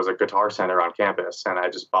there was a guitar center on campus, and I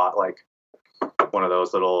just bought like one of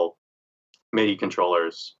those little MIDI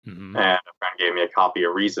controllers, and a friend gave me a copy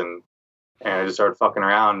of Reason, and I just started fucking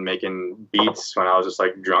around making beats when I was just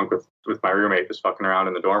like drunk with my roommate, just fucking around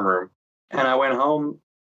in the dorm room. And I went home.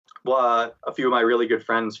 Well, a few of my really good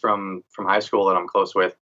friends from high school that I'm close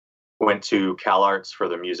with went to CalArts for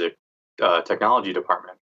the music technology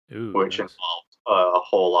department, which involved a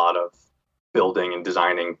whole lot of building and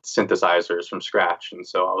designing synthesizers from scratch. And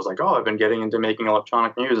so I was like, oh, I've been getting into making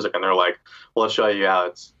electronic music. And they're like, well, let's show you how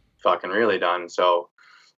it's fucking really done. So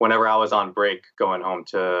whenever I was on break going home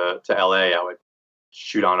to LA, I would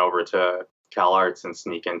shoot on over to CalArts and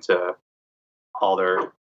sneak into all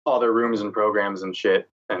their rooms and programs and shit,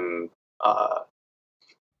 and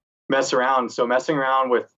mess around. So messing around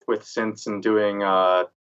with synths and doing,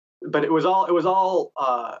 but it was all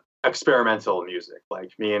experimental music.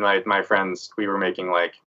 Like me and my friends, we were making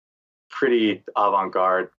like pretty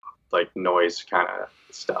avant-garde, like noise kind of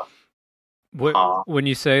stuff. When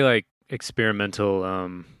you say like experimental,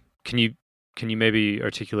 can you maybe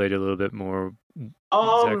articulate a little bit more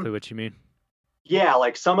exactly what you mean? Yeah,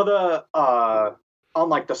 like some of the on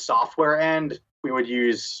like the software end, we would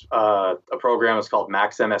use a program that's called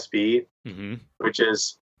Max MSB, which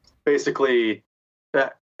is basically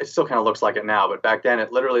that. It still kind of looks like it now, but back then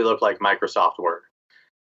it literally looked like Microsoft Word,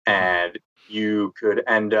 and you could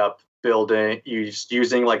end up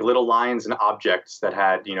using like little lines and objects that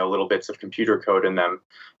had, you know, little bits of computer code in them.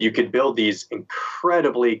 You could build these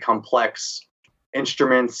incredibly complex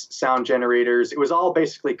instruments, sound generators. It was all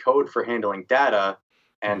basically code for handling data,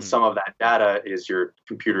 and some of that data is your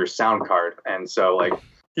computer sound card. And so like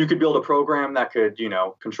you could build a program that could, you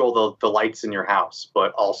know, control the lights in your house,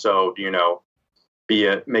 but also, you know,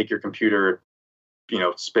 make your computer, you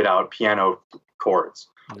know, spit out piano chords,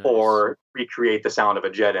 or recreate the sound of a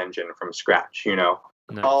jet engine from scratch, you know.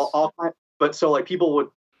 But so like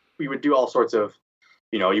we would do all sorts of,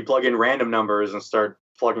 you know, you plug in random numbers and start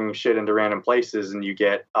plugging shit into random places, and you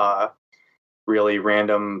get really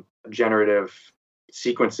random generative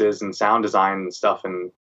sequences and sound design and stuff.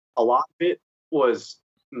 And a lot of it was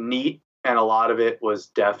neat, and a lot of it was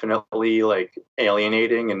definitely like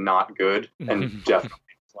alienating and not good, and definitely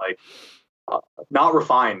like not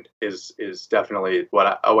refined is definitely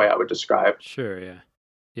a way I would describe. Sure,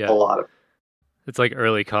 yeah. A lot of it's like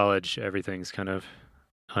early college. Everything's kind of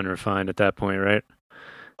unrefined at that point, right?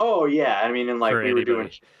 Oh yeah, I mean, and like we were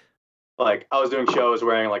doing, like I was doing shows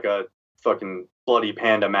wearing like a fucking bloody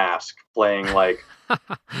panda mask, playing like.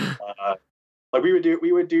 Like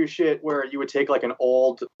we would do shit where you would take like an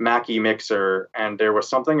old Mackie mixer, and there was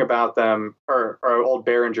something about them, or an old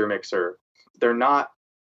Behringer mixer. They're not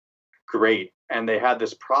great, and they had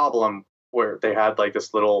this problem where they had like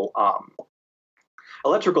this little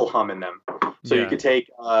electrical hum in them. So you could take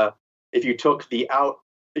if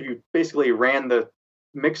you basically ran the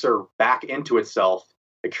mixer back into itself,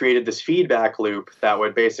 it created this feedback loop that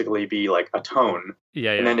would basically be like a tone.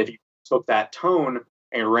 And then if you took that tone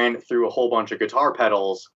and ran it through a whole bunch of guitar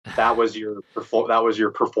pedals, that was your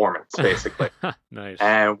performance, basically. Nice.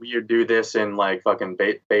 And we would do this in like fucking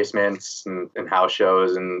basements and house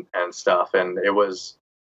shows and stuff. And it was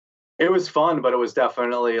fun, but it was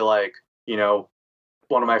definitely like, you know,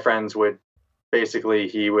 one of my friends would basically,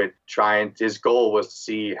 he would try, and his goal was to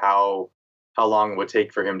see how long it would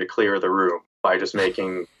take for him to clear the room by just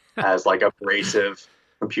making as like abrasive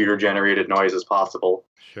computer generated noise as possible.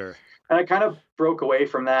 Sure. And I kind of broke away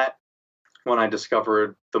from that when I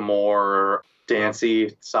discovered the more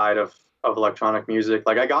dancey side of electronic music.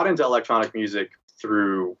 Like I got into electronic music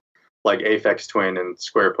through like Aphex Twin and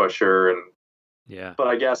Square Pusher, and but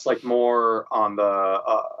I guess like more on the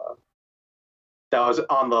that was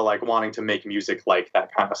on the like wanting to make music like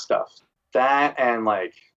that kind of stuff. That and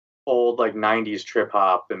like old like 90s trip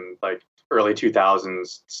hop and like early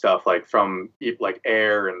 2000s stuff, like from like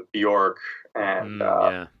Air and Bjork and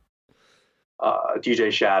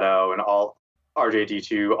DJ Shadow and all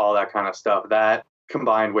RJD2, all that kind of stuff. That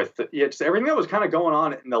combined with just everything that was kind of going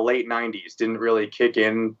on in the late 90s didn't really kick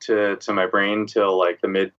in to my brain till like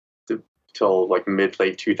mid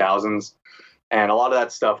late 2000s. And a lot of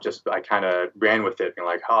that stuff just I kind of ran with it, being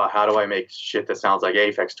like, how do I make shit that sounds like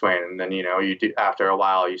Aphex Twin? And then, you know, you do, after a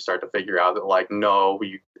while you start to figure out that like, no,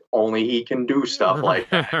 only he can do stuff like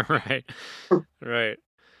that. Right.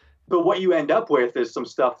 but what you end up with is some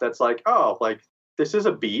stuff that's like, oh, like this is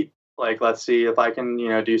a beat. Like, let's see if I can,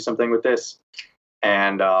 do something with this.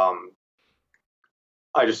 And I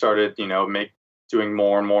just started, doing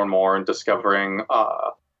more and more and more, and discovering,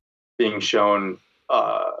 being shown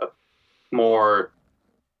more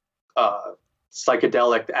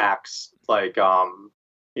psychedelic acts like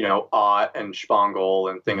Ott and Spangle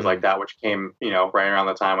and things like that, which came right around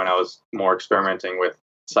the time when I was more experimenting with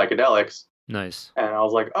psychedelics. Nice. And I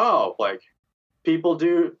was like, oh, like people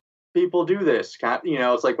do this.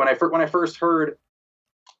 It's like when I first heard,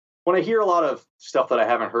 when I hear a lot of stuff that I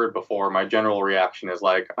haven't heard before, my general reaction is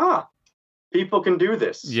like, people can do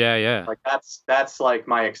this. Yeah. Like that's like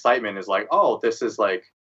my excitement is like, oh, this is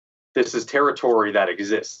territory that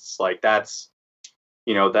exists. Like that's,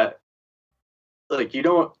 that, like, you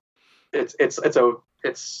don't, it's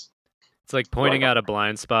like pointing out a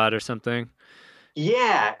blind spot or something.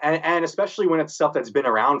 Yeah. And especially when it's stuff that's been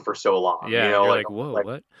around for so long. Yeah. You're like, whoa,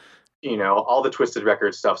 what? All the Twisted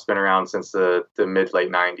Records stuff's been around since the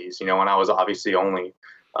mid-late 90s, when I was obviously only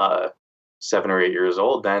 7 or 8 years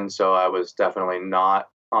old then. So I was definitely not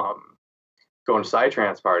going to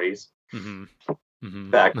psytrance parties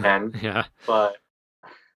back then. Yeah. But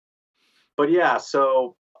yeah,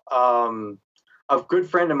 so a good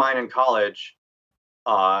friend of mine in college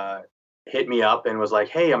hit me up and was like,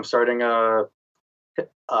 hey, I'm starting a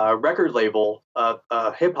record label,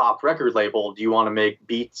 a hip hop record label. Do you want to make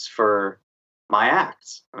beats for my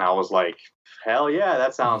acts? And I was like, hell yeah,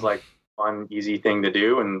 that sounds like a fun, easy thing to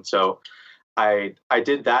do. And so I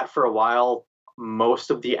did that for a while. Most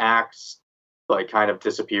of the acts like kind of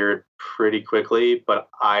disappeared pretty quickly, but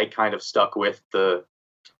I kind of stuck with the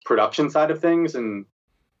production side of things, and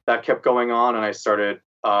that kept going on. And I started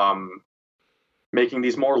making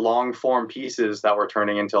these more long form pieces that were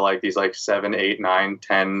turning into like these like 7, 8, 9,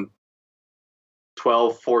 10,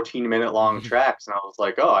 12, 14 minute long tracks. And I was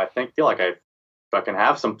like, oh, feel like I fucking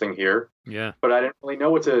have something here. Yeah. But I didn't really know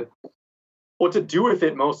what to do with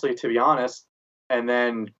it, mostly, to be honest. And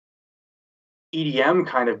then EDM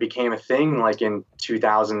kind of became a thing like in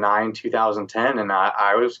 2009, 2010. And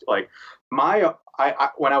I was like,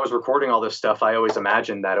 when I was recording all this stuff, I always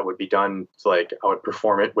imagined that it would be done like I would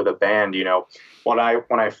perform it with a band. When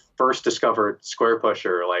I first discovered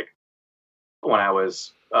Squarepusher, like when I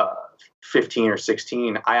was 15 or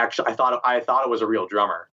 16, I thought it was a real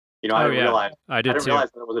drummer. I didn't realize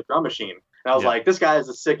that it was a drum machine. And I was like, this guy is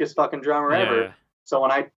the sickest fucking drummer ever. Yeah. So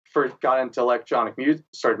when I first got into electronic music,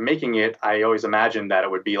 started making it, I always imagined that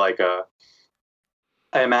it would be like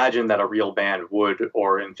I imagined that a real band would,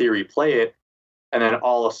 or in theory, play it. And then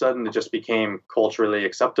all of a sudden it just became culturally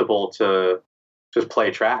acceptable to just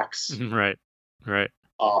play tracks. Right.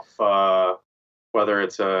 Off, whether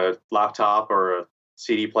it's a laptop or a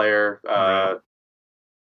CD player, or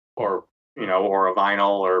a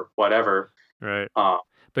vinyl or whatever. Right.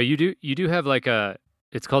 But you do have like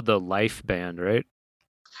it's called the Life Band, right?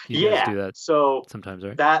 You guys do that so sometimes,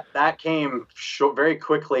 right? That came very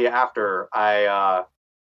quickly after I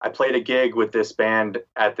played a gig with this band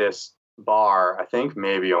at this bar. I think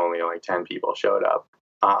maybe only like 10 people showed up,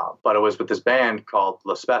 but it was with this band called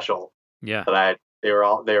La Special. Yeah. They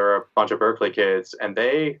were a bunch of Berkeley kids, and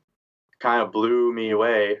they kind of blew me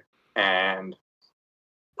away. And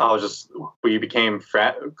we became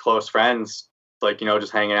close friends, like,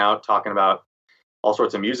 just hanging out, talking about all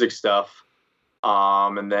sorts of music stuff.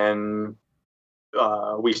 And then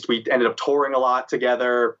we ended up touring a lot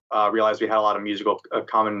together, realized we had a lot of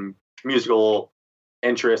common musical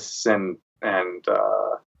interests and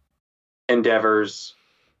endeavors.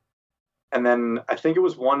 And then I think it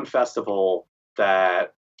was one festival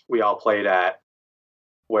that we all played at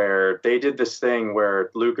where they did this thing where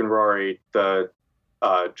Luke and Rory, the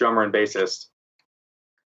drummer and bassist,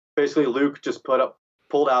 basically Luke just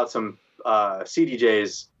pulled out some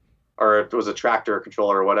CDJs, or it was a tractor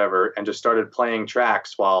controller or whatever, and just started playing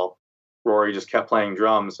tracks while Rory just kept playing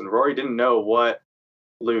drums. And Rory didn't know what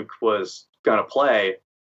Luke was going to play.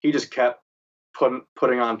 He just kept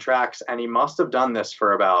putting on tracks, and he must have done this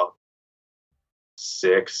for about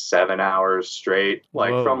 6-7 hours straight,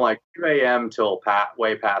 like from like 2 a.m. till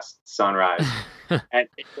way past sunrise. And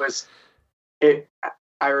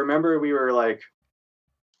I remember we were like,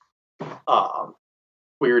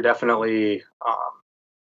 we were definitely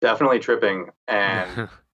tripping, and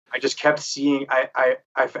I just kept seeing. I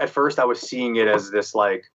at first I was seeing it as this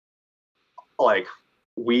like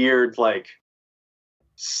weird like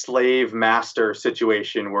slave master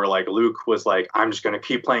situation where like Luke was like, I'm just gonna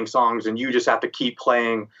keep playing songs and you just have to keep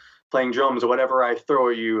playing drums or whatever I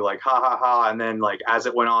throw at you, like ha ha ha. And then like as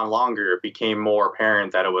it went on longer, it became more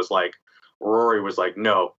apparent that it was like Rory was like,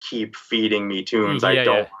 no, keep feeding me tunes. I don't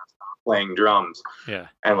want to stop playing drums. Yeah.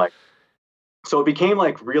 And like, so it became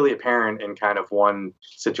like really apparent in kind of one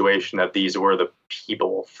situation that these were the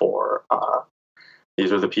people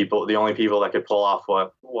these were the only people that could pull off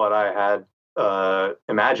what I had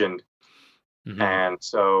imagined. Mm-hmm. And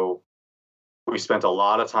so we spent a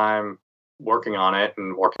lot of time working on it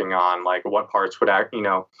and working on like what parts would act,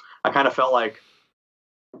 I kind of felt like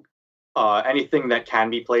anything that can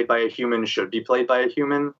be played by a human should be played by a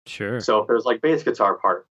human. Sure. So if there's like bass guitar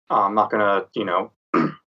part, I'm not gonna,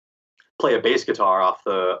 play a bass guitar off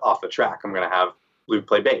the track. I'm gonna have Luke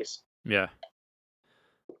play bass. Yeah.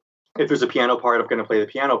 If there's a piano part, I'm gonna play the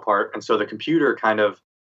piano part. And so the computer kind of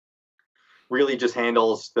really just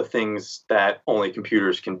handles the things that only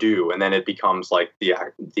computers can do, and then it becomes like the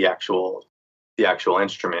actual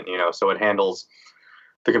instrument. So it handles.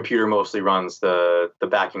 The computer mostly runs the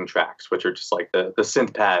backing tracks, which are just like the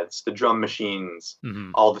synth pads, the drum machines,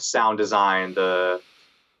 mm-hmm. all the sound design, the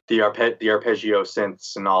arpeggio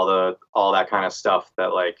synths, and all that kind of stuff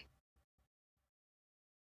that like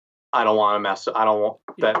I don't want to mess. I don't want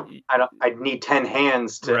that. I need 10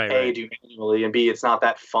 hands to do manually, and B, it's not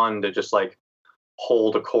that fun to just like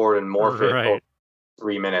hold a chord and morph it for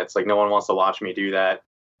 3 minutes. Like no one wants to watch me do that.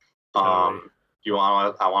 Totally. I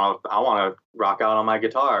want to rock out on my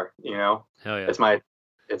guitar, Hell yeah. It's my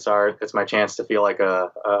chance to feel like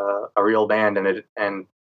a real band, and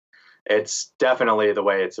it's definitely the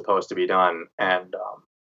way it's supposed to be done. And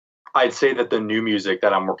I'd say that the new music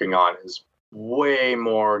that I'm working on is way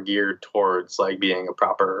more geared towards like being a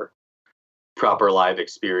proper live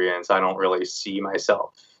experience. I don't really see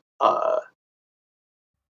myself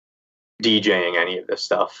DJing any of this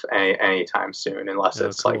stuff anytime soon, unless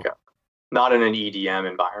it's cool. Like not in an EDM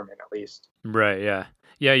environment, at least. Right. Yeah.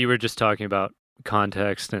 Yeah. You were just talking about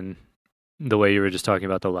context, and the way you were just talking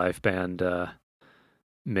about the live band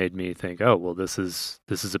made me think, oh, well, this is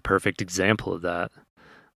a perfect example of that.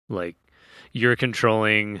 Like you're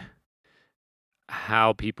controlling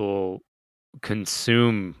how people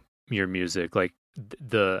consume your music. Like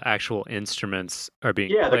the actual instruments are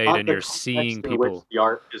being played, and you're seeing people. In which the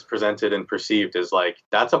art is presented and perceived is like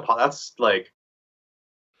that's like.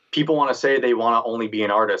 People want to say they want to only be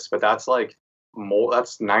an artist, but that's like more.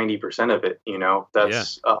 That's 90% of it.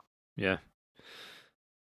 That's yeah.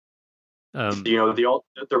 The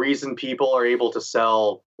reason people are able to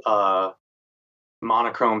sell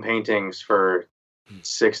monochrome paintings for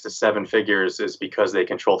 6 to 7 figures is because they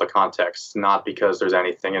control the context, not because there's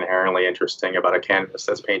anything inherently interesting about a canvas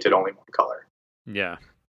that's painted only one color. Yeah,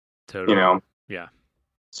 totally. Yeah.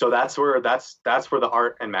 So that's where the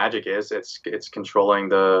art and magic is. It's controlling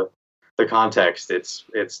the context. It's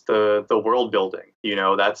the world building.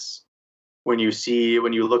 That's when you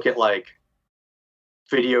look at like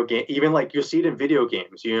video game, even like you'll see it in video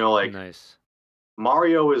games. Like nice.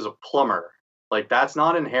 Mario is a plumber. Like that's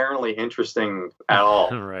not inherently interesting at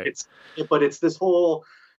all. Right. But it's this whole.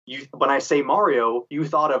 When I say Mario, you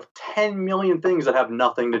thought of 10 million things that have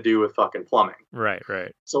nothing to do with fucking plumbing. Right.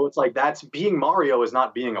 So it's like that's being Mario is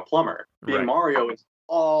not being a plumber. Being Mario is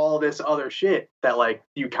all this other shit that like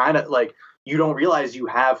you kind of like you don't realize you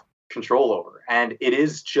have control over, and it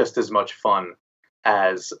is just as much fun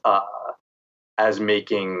as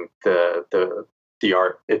making the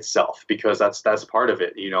art itself, because that's part of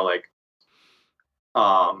it.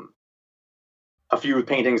 A few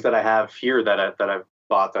paintings that I have here that I've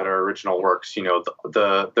bought that are original works,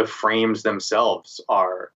 the frames themselves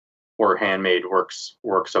were handmade works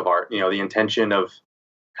of art. The intention of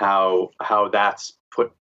how that's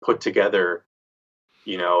put together.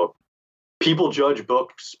 People judge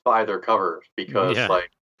books by their covers because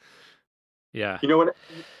you know what,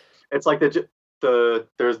 it's like there's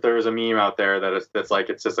a meme out there that's like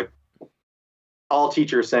it's just like all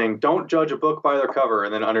teachers saying don't judge a book by their cover,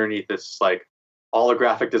 and then underneath it's like all the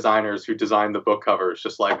graphic designers who designed the book covers,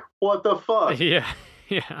 just like, what the fuck? Yeah.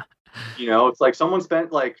 It's like someone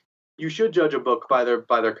spent like, you should judge a book by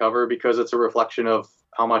their cover because it's a reflection of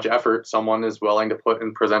how much effort someone is willing to put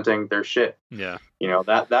in presenting their shit. Yeah.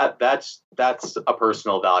 That's a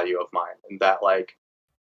personal value of mine, and that like,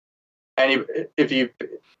 and if you've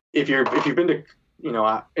been to,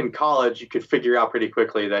 in college, you could figure out pretty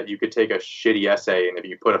quickly that you could take a shitty essay, and if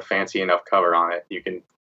you put a fancy enough cover on it, you can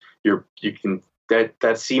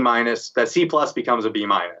that C+ becomes a B-.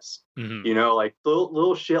 Mm-hmm. Like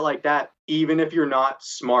little shit like that. Even if you're not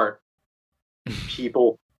smart,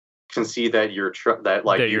 people can see that you're trying.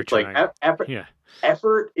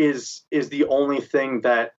 Effort is the only thing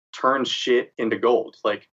that turns shit into gold.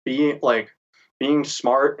 Like being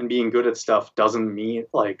smart and being good at stuff doesn't mean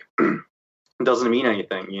anything.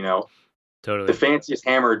 Totally. The fanciest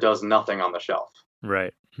hammer does nothing on the shelf.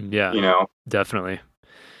 Right. Yeah. You know? Definitely.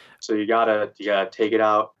 So you gotta take it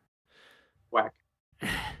out, whack.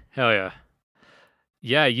 Hell yeah.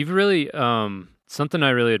 Yeah, you've really something I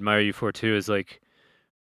really admire you for too is like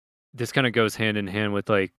this kind of goes hand in hand with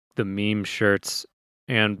like the meme shirts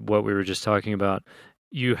and what we were just talking about.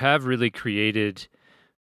 You have really created,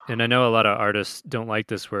 and I know a lot of artists don't like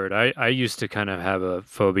this word. I used to kind of have a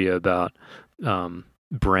phobia about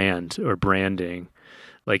brand or branding.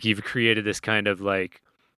 Like you've created this kind of like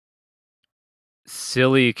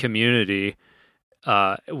silly community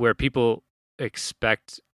where people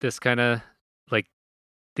expect this kind of like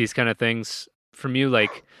these kind of things from you.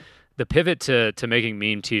 Like the pivot to making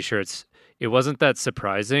meme t-shirts, it wasn't that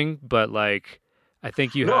surprising, but like I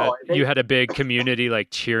think you had a big community like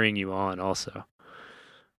cheering you on also.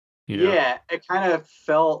 You know? Yeah, it kind of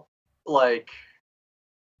felt like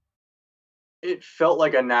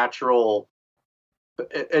a natural.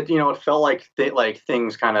 It felt like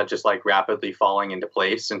things kind of just like rapidly falling into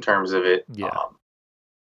place in terms of it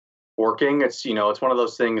working. It's it's one of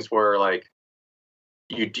those things where like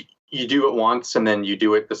you do it once and then you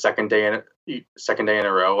do it the second day in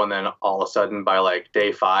a row, and then all of a sudden by like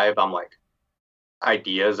day 5 I'm like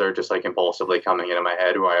ideas are just like impulsively coming into my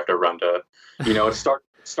head where I have to run to it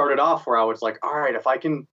started off where I was like, all right, if I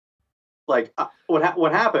can like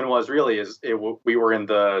what happened was really is we were in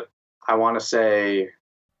the, I want to say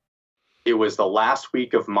it was the last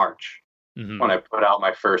week of March when I put out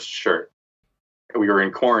my first shirt. We were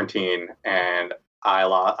in quarantine and I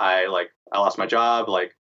lost my job.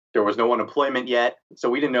 Like there was no unemployment yet, so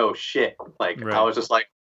we didn't know shit. Like right. I was just like,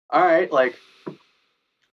 all right, like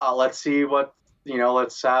let's see what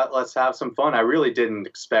let's have some fun. I really didn't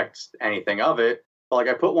expect anything of it, but like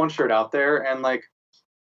I put one shirt out there and like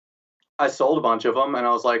I sold a bunch of them, and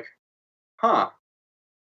I was like, huh,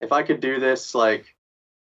 if I could do this, like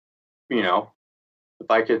if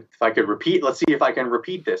I could repeat, let's see if I can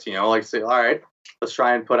repeat this, like say, all right, let's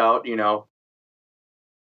try and put out,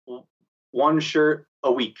 one shirt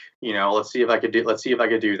a week, let's see if I could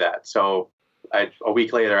do that. So a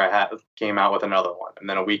week later I came out with another one, and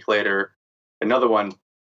then a week later another one.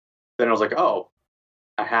 Then I was like, oh,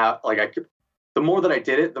 the more that I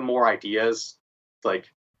did it, the more ideas like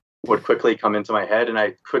would quickly come into my head, and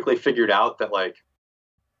I quickly figured out that like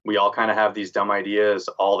we all kind of have these dumb ideas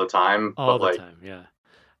all the time. Yeah.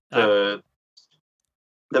 The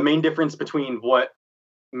main difference between what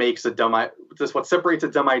separates a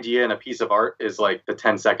dumb idea and a piece of art is like the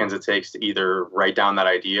 10 seconds it takes to either write down that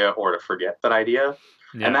idea or to forget that idea.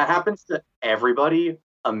 Yeah. And that happens to everybody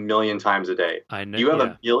a million times a day. I know. You have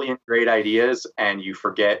a million great ideas and you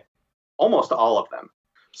forget almost all of them.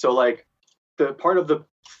 So like the part of the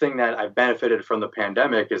thing that I've benefited from the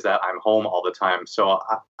pandemic is that I'm home all the time. So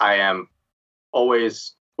I am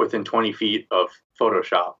always within 20 feet of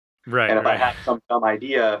Photoshop. Right. And if I have some dumb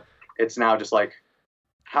idea, it's now just like,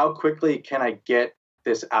 how quickly can I get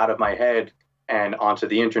this out of my head and onto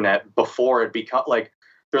the internet before it becomes like,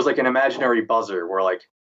 there's like an imaginary buzzer where like,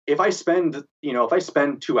 if I spend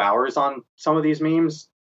 2 hours on some of these memes,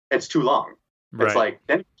 it's too long. Right. It's like,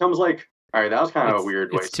 then it becomes like, all right, that was kind of a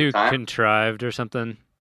weird waste of time. It's too contrived or something.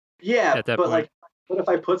 Yeah, at that point. Like, what if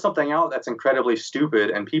I put something out that's incredibly stupid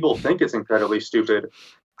and people think it's incredibly stupid?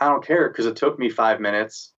 I don't care because it took me 5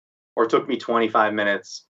 minutes or it took me 25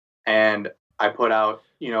 minutes, and I put out,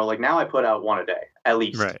 now I put out one a day at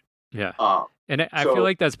least. Right. Yeah. And I feel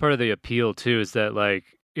like that's part of the appeal too, is that like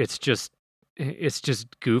it's just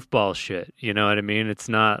goofball shit. You know what I mean?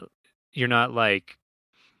 You're not like.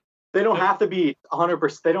 They don't have to be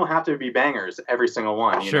 100%. They don't have to be bangers every single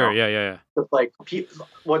one. Sure. Yeah. But like,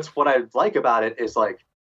 what I like about it is like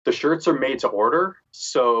the shirts are made to order.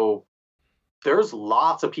 So there's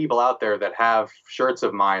lots of people out there that have shirts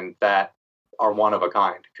of mine that are one of a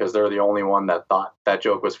kind because they're the only one that thought that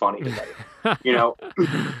joke was funny today.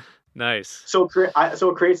 Nice. So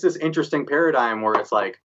it creates this interesting paradigm where it's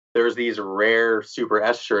like there's these rare Super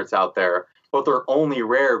S shirts out there, but they're only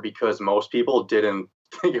rare because most people didn't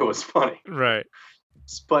think it was funny. Right.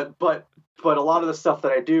 But a lot of the stuff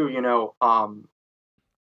that I do,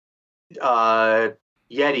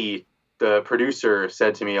 Yeti, the producer,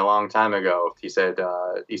 said to me a long time ago, he said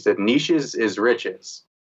niches is riches.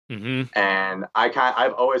 Mm-hmm. And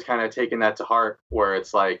I've always kind of taken that to heart, where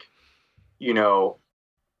it's like,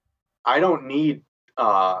 I don't need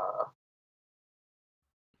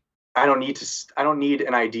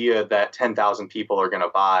an idea that 10,000 people are going to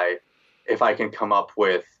buy if I can come up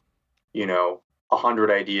with,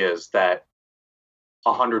 100 ideas that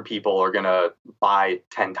 100 people are going to buy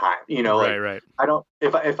 10 times, Right. I don't,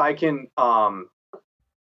 if I can,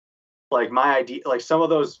 like my idea, like some of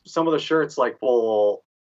the shirts like will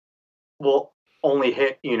only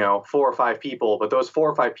hit, 4 or 5 people, but those 4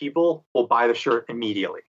 or 5 people will buy the shirt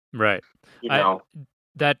immediately. Right.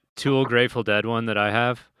 That Tool Grateful Dead one that I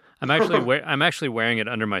have, I'm actually wearing it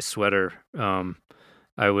under my sweater.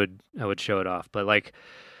 I would show it off, but like,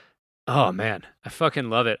 oh man, I fucking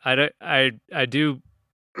love it. I do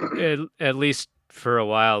at least for a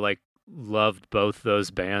while, like, loved both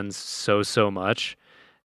those bands so much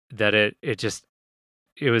that it's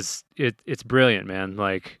brilliant, man.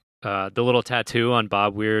 Like, the little tattoo on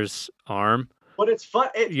Bob Weir's arm. But it's fun.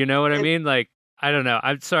 You know what I mean? Like, I don't know.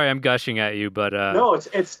 I'm sorry, I'm gushing at you, but no,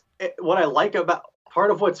 it's what I like about,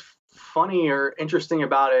 part of what's funny or interesting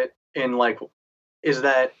about it is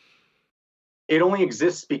that it only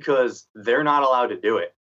exists because they're not allowed to do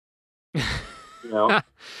it.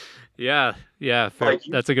 Yeah, fair.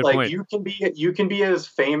 That's a good point. You can be as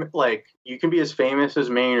famous as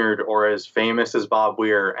Maynard or as famous as Bob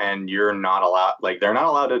Weir, and you're not allowed. Like, they're not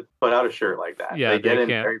allowed to put out a shirt like that. Yeah, they get in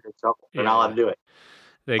very big trouble. They're not allowed to do it.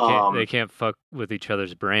 They can't fuck with each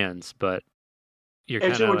other's brands, but you're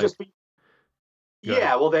kind of just be.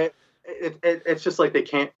 Yeah, well, it's just like they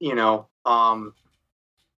can't,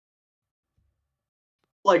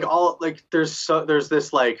 there's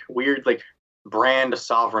this like weird like brand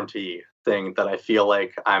sovereignty thing that I feel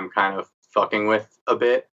like I'm kind of fucking with a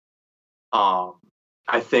bit.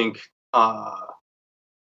 I think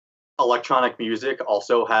electronic music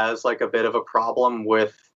also has like a bit of a problem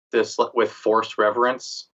with forced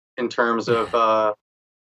reverence in terms of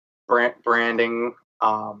branding.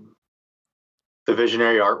 The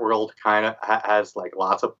visionary art world kind of has like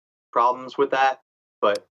lots of problems with that,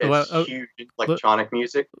 but it's huge in electronic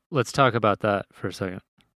music. Let's talk about that for a second.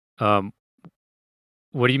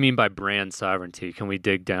 What do you mean by brand sovereignty? Can we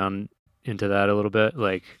dig down into that a little bit?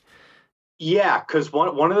 Like, yeah, because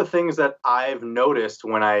one of the things that I've noticed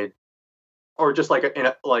as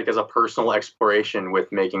a personal exploration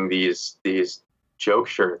with making these joke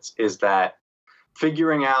shirts, is that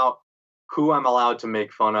figuring out who I'm allowed to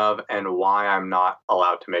make fun of and why I'm not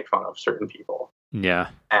allowed to make fun of certain people. Yeah.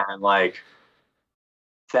 And like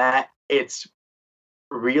that, it's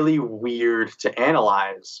really weird to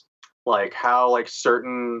analyze, like how like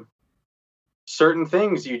certain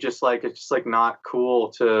things you just like, it's just like not cool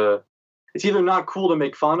to, it's either not cool to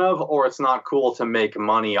make fun of, or it's not cool to make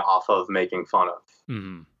money off of making fun of.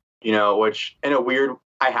 Mm-hmm. Which in a weird,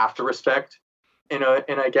 I have to respect in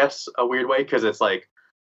I guess a weird way, because it's like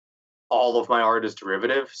all of my art is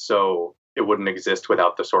derivative, so it wouldn't exist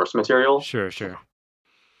without the source material. Sure.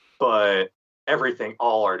 But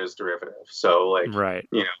all art is derivative. So like, right.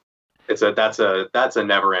 That's a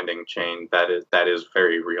never ending chain that is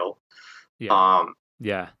very real. Yeah.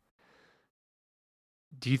 Yeah.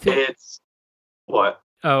 Do you think it's what?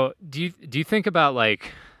 Oh, do you think about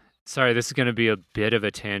like, sorry, this is going to be a bit of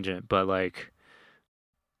a tangent, but like,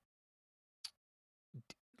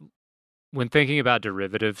 when thinking about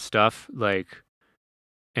derivative stuff, like,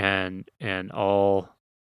 and all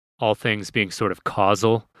things being sort of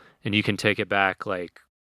causal, and you can take it back like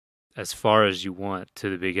as far as you want to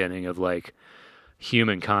the beginning of like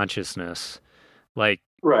human consciousness, like,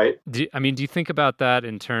 right? Do you think about that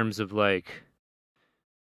in terms of like,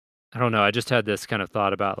 I don't know, I just had this kind of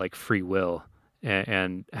thought about like free will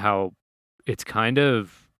and how it's kind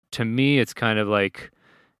of, to me, it's kind of like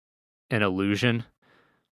an illusion.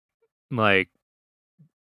 Like,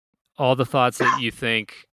 all the thoughts that you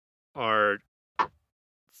think are,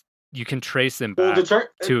 you can trace them back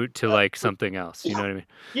to like something else. You know what I mean?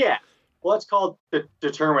 Yeah. Well, it's called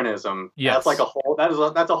determinism. Yes. That's like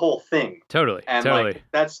that's a whole thing. Totally. And totally.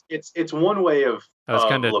 like it's one way of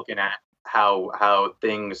looking at how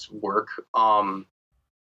things work.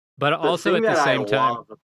 But also at the same time.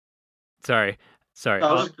 Sorry.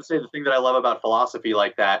 I was just gonna say, the thing that I love about philosophy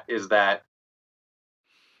like that is that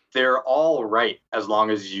they're all right as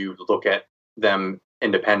long as you look at them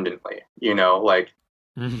independently. Like,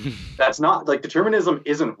 that's not like, determinism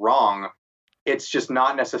isn't wrong. It's just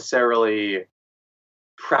not necessarily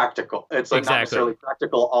practical. It's like not necessarily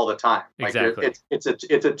practical all the time. Like, exactly. It's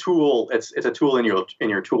a tool. It's a tool in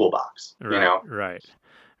your toolbox. Right.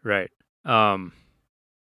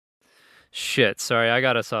 Shit. Sorry, I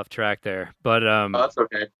got us off track there. But that's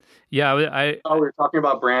okay. Yeah, we were talking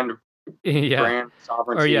about brand. Yeah. Brand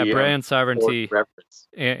sovereignty. Or brand sovereignty.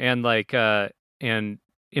 And like and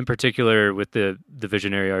in particular with the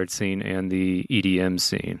visionary art scene and the EDM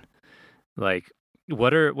scene. Like,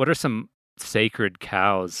 what are some sacred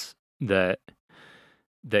cows that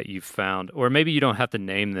you've found? Or maybe you don't have to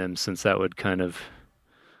name them, since that would kind of,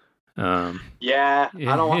 Yeah, I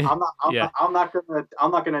don't. Yeah. I'm not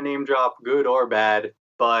gonna name drop good or bad,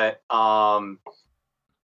 but I've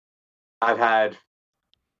had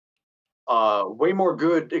way more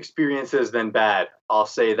good experiences than bad. I'll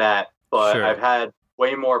say that, but Sure. I've had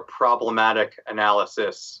way more problematic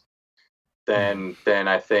analysis than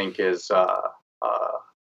I think is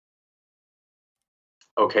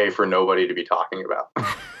okay for nobody to be talking about.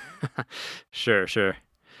 Sure, sure.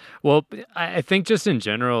 Well, I think just in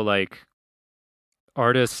general, like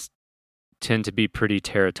artists tend to be pretty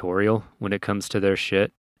territorial when it comes to their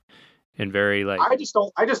shit and very like I just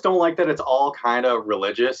don't like that it's all kind of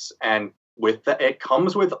religious, and with the, it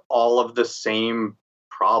comes with all of the same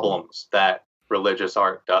problems that religious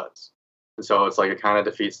art does. And so it's like it kind of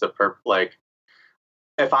defeats the like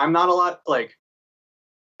if I'm not allowed like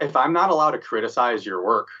if I'm not allowed to criticize your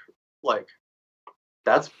work, like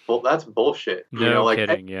that's bullshit. You know, no like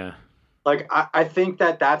kidding, yeah. like I think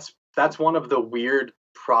that that's one of the weird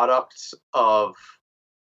products of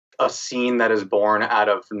a scene that is born out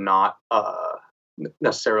of not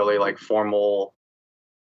necessarily like formal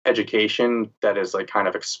education that is like kind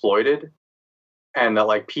of exploited, and that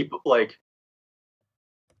like people like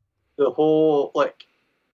the whole like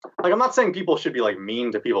I'm not saying people should be like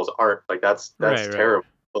mean to people's art, like that's Right, terrible,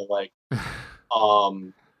 but like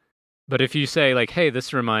um but if you say like, "Hey,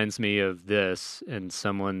 this reminds me of this," and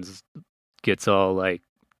someone's gets all like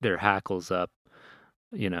their hackles up,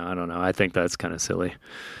 I don't know. I think that's kind of silly.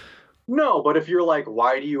 no, but if you're like,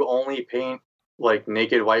 why do you only paint like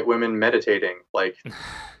naked white women meditating, like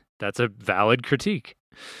That's a valid critique.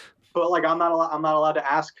 but like I'm not allowed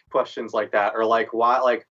to ask questions like that, or like why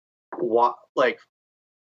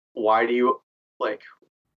do you like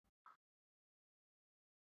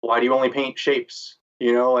why do you only paint shapes,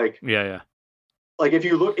 you know, Yeah. like if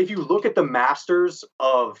you look at the masters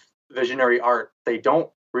of visionary art, they don't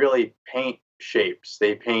really paint shapes,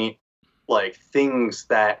 they paint like things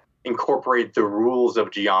that incorporate the rules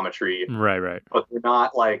of geometry, Right. but they're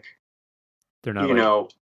not like, They're not you like know,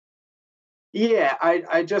 yeah,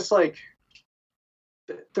 I just like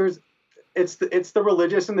there's it's the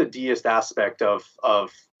religious and the deist aspect of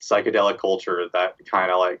psychedelic culture that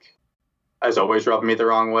kind of like has always rubbed me the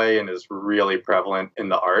wrong way and is really prevalent in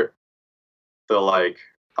the art. The like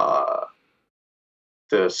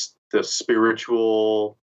the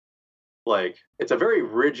spiritual, like it's a very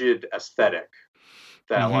rigid aesthetic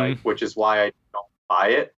that like, which is why I don't buy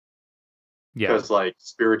it, yeah. because like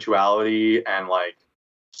spirituality and like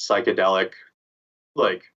psychedelic,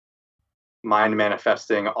 like mind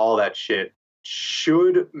manifesting, all that shit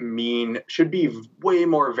should be way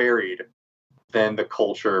more varied than the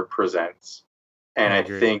culture presents. And I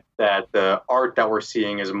think that the art that we're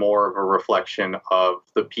seeing is more of a reflection of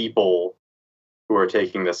the people who are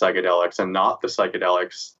taking the psychedelics and not the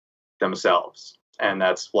psychedelics themselves. And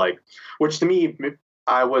that's like, which to me,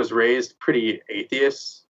 I was raised pretty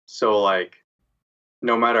atheist. So like,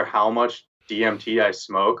 no matter how much DMT I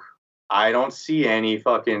smoke, I don't see any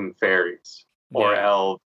fucking fairies or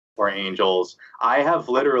elves or angels. I have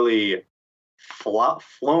literally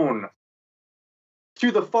flown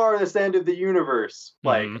to the farthest end of the universe,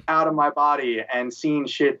 like out of my body, and seen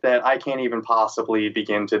shit that I can't even possibly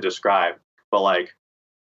begin to describe. But like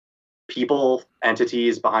people,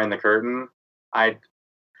 entities behind the curtain, I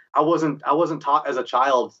wasn't taught as a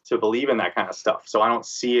child to believe in that kind of stuff. So I don't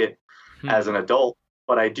see it as an adult,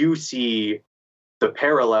 but I do see the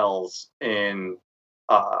parallels in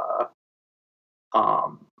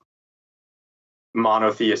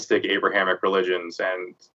monotheistic Abrahamic religions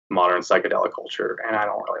and modern psychedelic culture, and I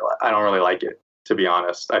don't really like it, to be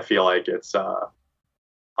honest. I feel like it's like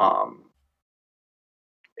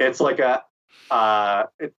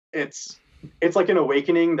it's like an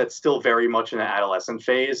awakening that's still very much in the adolescent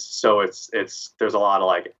phase. So there's a lot of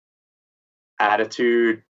like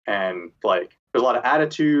attitude and like there's a lot of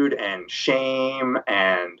attitude and shame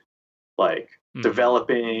and like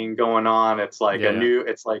developing going on. It's like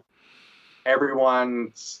it's like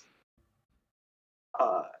everyone's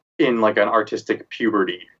in like an artistic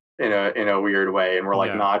puberty in a weird way, and we're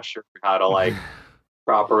like not sure how to like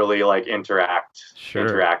properly like interact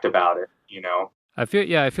about it, you know. I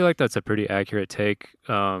feel like that's a pretty accurate take.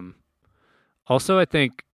 Also, I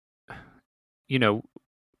think, you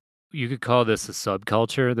could call this a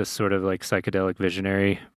subculture, this sort of like psychedelic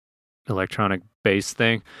visionary electronic bass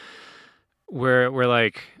thing, where we're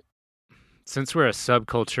like, since we're a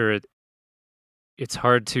subculture, it's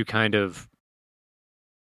hard to kind of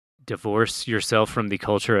divorce yourself from the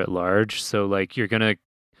culture at large. So like the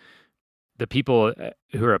people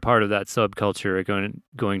who are a part of that subculture are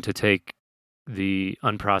going to take the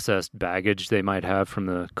unprocessed baggage they might have from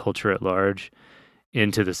the culture at large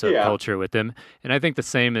into the subculture with them. And I think the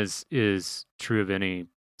same is true of any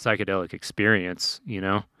psychedelic experience, you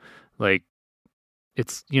know? Like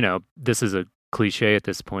it's, you know, this is a cliche at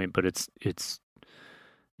this point, but it's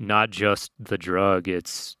not just the drug,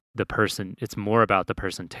 it's the person, it's more about the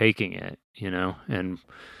person taking it, you know, and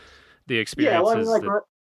the experiences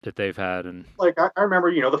that they've had. And like I remember,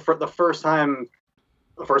 you know, the first time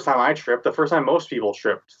I tripped, the first time most people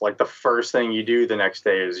tripped, like the first thing you do the next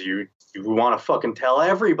day is you want to fucking tell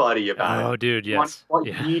everybody about it. Oh, dude, yes.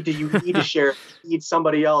 You need to share. You need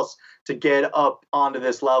somebody else to get up onto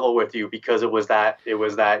this level with you because it was that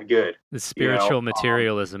good. The spiritual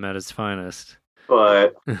materialism at its finest.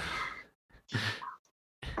 But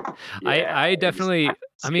I definitely,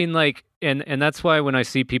 I mean, like, and that's why when I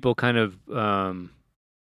see people kind of,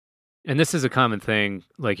 and this is a common thing,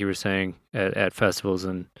 like you were saying, at festivals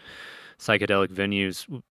and psychedelic venues,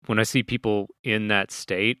 when I see people in that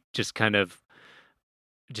state, just kind of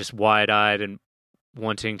just wide-eyed and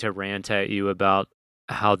wanting to rant at you about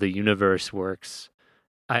how the universe works,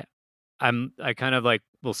 I kind of like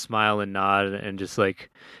will smile and nod and just like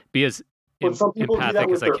be as empathic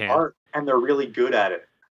as I can. Art and they're really good at it.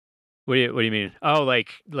 What do you mean? Oh, like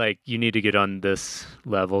you need to get on this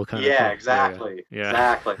level kind of thing. Exactly.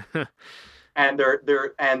 Exactly. And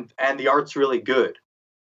they're and the art's really good.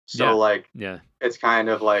 So it's kind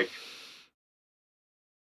of like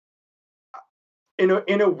in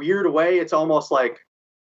a weird way, it's almost like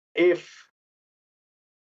if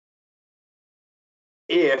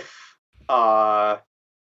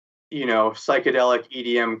you know, psychedelic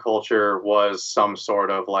EDM culture was some sort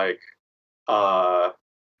of like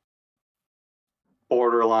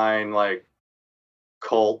borderline like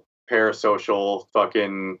cult parasocial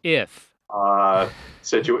fucking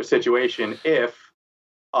situation if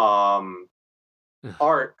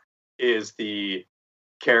art is the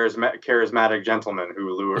charismatic gentleman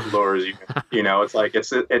who lures you. You know, it's like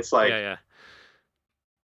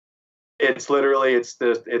it's literally it's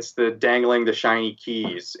the dangling the shiny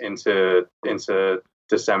keys into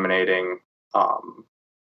disseminating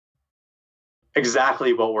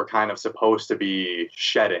exactly what we're kind of supposed to be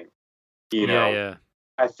shedding, you know.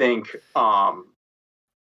 I think I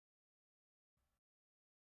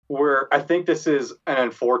think this is an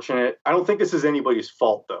unfortunate. I don't think this is anybody's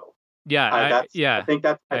fault though. I think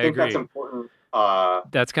that's important.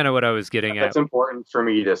 That's kind of what I was getting at. That's important for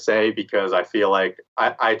me to say because I feel like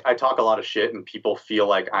I talk a lot of shit and people feel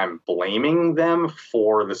like I'm blaming them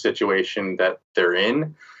for the situation that they're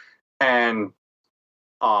in. And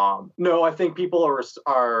no, I think people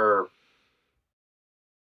are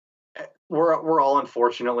we're all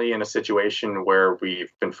unfortunately in a situation where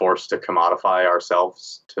we've been forced to commodify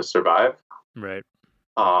ourselves to survive. Right.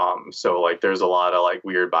 So like there's a lot of like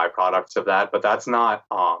weird byproducts of that, but that's not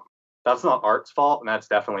art's fault, and that's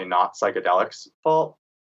definitely not psychedelics' fault.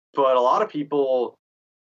 But a lot of people,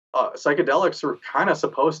 psychedelics were kind of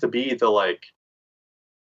supposed to be the like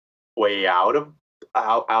way out of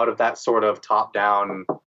that sort of top down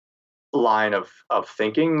line of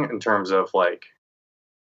thinking in terms of like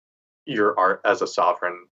your art as a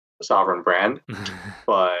sovereign brand.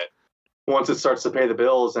 But once it starts to pay the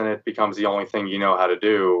bills and it becomes the only thing you know how to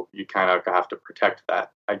do, you kind of have to protect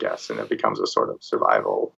that, I guess, and it becomes a sort of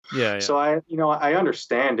survival. Yeah. So I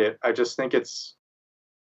understand it. I just think I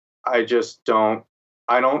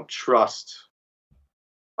don't trust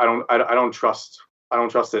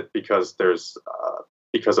it because there's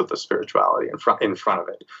because of the spirituality in front of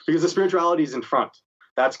it. Because the spirituality is in front.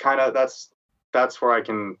 That's where I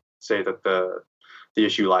can say that the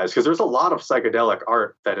issue lies, because there's a lot of psychedelic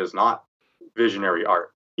art that is not visionary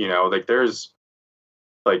art, you know, like there's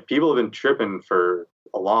like people have been tripping for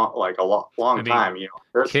a long time, you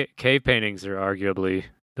know. Cave paintings are arguably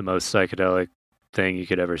the most psychedelic thing you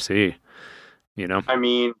could ever see, you know. I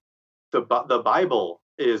mean, the Bible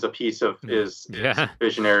is a piece of is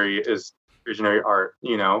visionary art,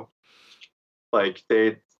 you know. Like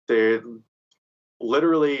they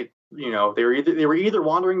literally, you know, they were either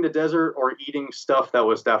wandering the desert or eating stuff that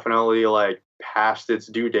was definitely like past its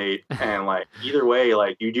due date. And like either way,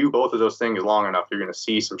 like you do both of those things long enough, you're gonna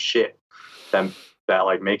see some shit that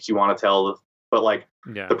like makes you want to tell. But like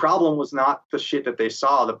the problem was not the shit that they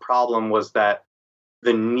saw. The problem was that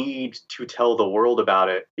the need to tell the world about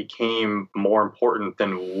it became more important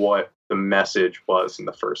than what the message was in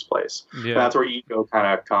the first place. And that's where ego kind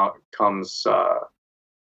of comes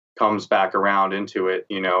back around into it,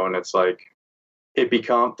 you know. And it's like it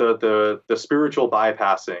becomes the spiritual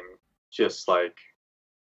bypassing, just like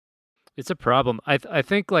it's a problem. I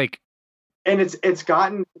think like and it's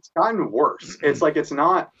gotten worse. It's like it's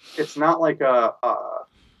not like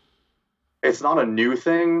it's not a new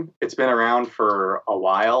thing. It's been around for a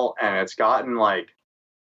while, and it's gotten like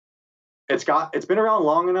it's been around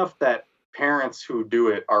long enough that parents who do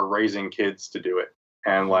it are raising kids to do it,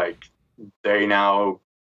 and like they now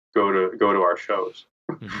go to our shows,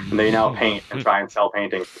 and they now paint and try and sell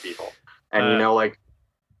paintings to people, and like.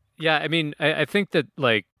 Yeah, I mean, I think that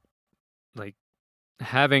like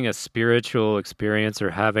having a spiritual experience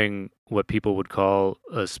or having what people would call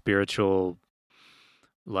a spiritual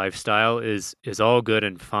lifestyle is all good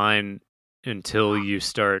and fine until you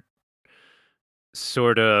start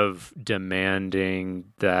sort of demanding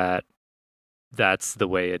that that's the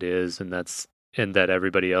way it is, and that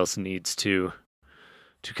everybody else needs to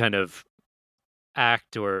kind of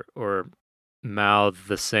act or mouth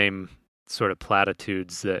the same sort of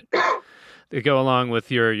platitudes that go along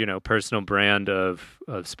with your, personal brand of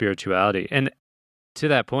spirituality. And to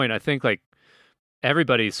that point, I think like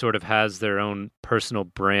everybody sort of has their own personal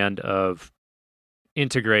brand of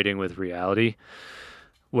integrating with reality,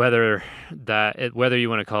 whether you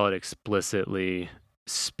want to call it explicitly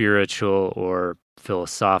spiritual or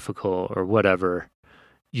philosophical or whatever.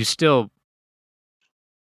 You still,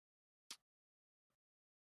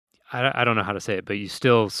 I don't know how to say it, but you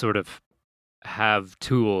still sort of have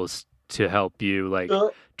tools to help you like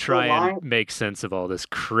try and make sense of all this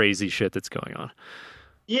crazy shit that's going on.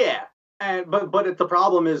 Yeah. But the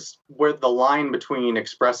problem is where the line between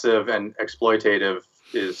expressive and exploitative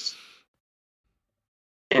is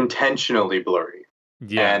intentionally blurry.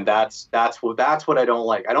 Yeah. And that's what I don't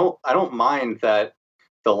like. I don't mind that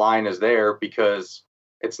the line is there, because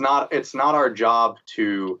it's not our job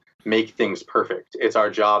to make things perfect. It's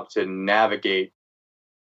our job to navigate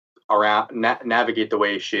the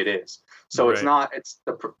way shit is. So right.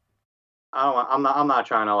 I'm not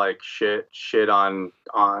trying to like shit on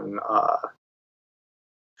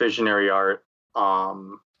visionary art.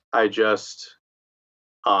 I just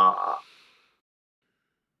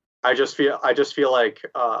feel like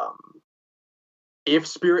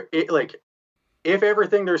if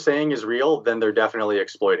everything they're saying is real, then they're definitely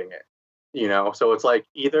exploiting it. So it's like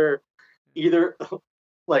either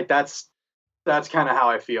like that's kind of how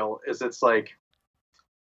I feel. Is it's like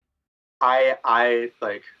I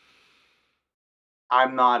like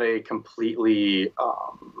I'm not a completely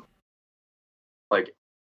like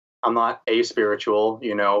I'm not aspiritual,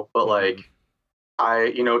 but like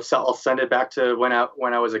I'll send it back to when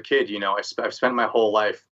I was a kid. I've spent my whole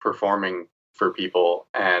life performing for people,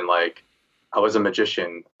 and like I was a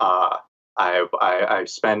magician. I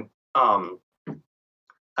spent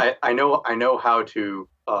I know how to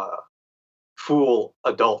fool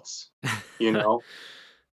adults.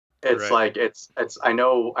 It's right. Like it's I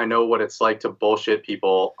know what it's like to bullshit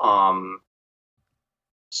people.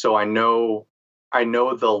 So I know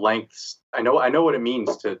the lengths. I know what it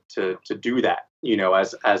means to do that.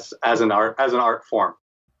 As an art form.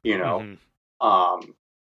 Mm-hmm.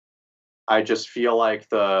 I just feel like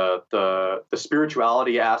the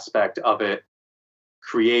spirituality aspect of it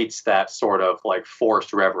creates that sort of like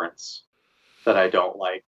forced reverence that I don't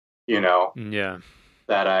like. Yeah.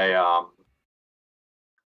 That I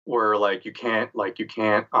where like you can't I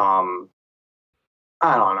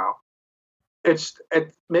don't know. It's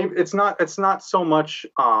not so much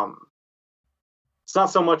it's not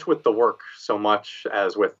so much with the work so much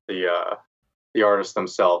as with the artists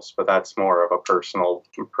themselves, but that's more of a personal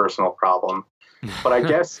problem. But I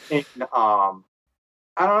guess in I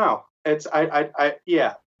don't know. It's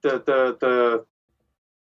yeah, the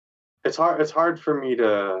it's hard for me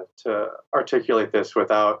to articulate this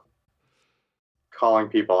without calling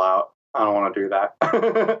people out. I don't want to do that.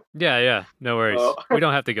 Yeah, no worries. We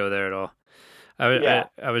don't have to go there at all.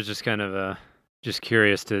 I was just kind of just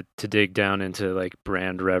curious to dig down into like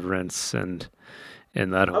brand reverence and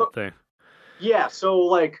that whole thing. Yeah, so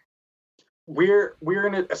like we're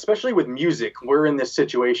in it, especially with music, we're in this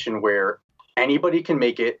situation where anybody can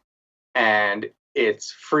make it, and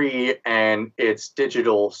it's free and it's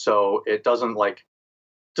digital, so it doesn't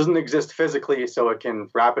exist physically, so it can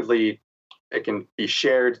be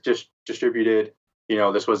shared, just distributed.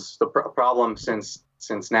 This was the problem since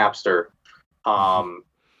Napster.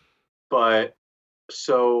 But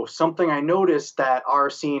so something I noticed that our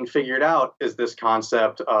scene figured out is this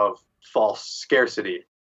concept of false scarcity,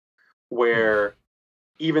 where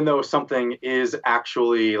even though something is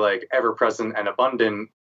actually like ever present and abundant,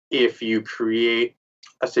 if you create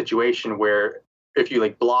a situation where if you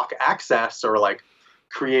like block access or like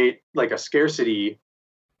create like a scarcity,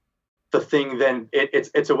 the thing then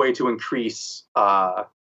it's a way to increase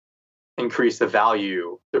increase the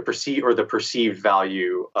value, the perceived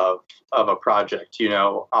value of a project, you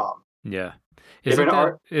know. Yeah.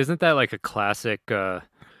 Isn't that like a classic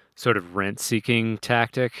sort of rent seeking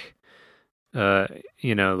tactic?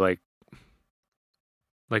 You know, like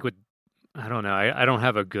with, I don't know, I don't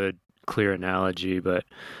have a good clear analogy, but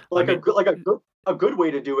like a good way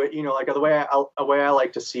to do it, you know, like the way I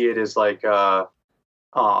like to see it is like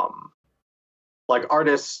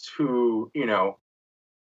artists who, you know,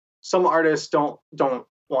 some artists don't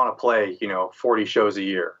want to play, you know, 40 shows a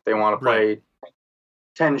year. They want to play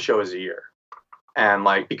 10 shows a year. And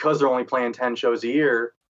like, because they're only playing 10 shows a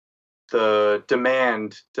year, the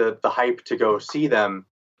demand, the hype to go see them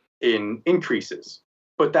increases.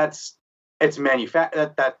 But that's a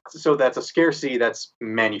scarcity that's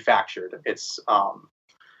manufactured. It's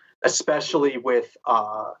especially with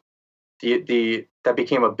that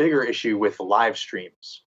became a bigger issue with live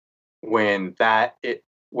streams when the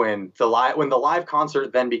live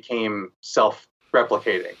concert then became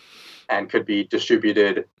self-replicating and could be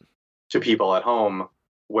distributed to people at home,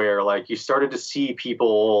 where like you started to see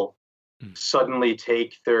people suddenly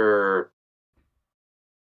take their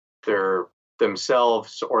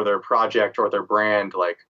themselves or their project or their brand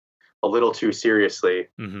like a little too seriously.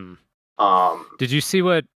 Did you see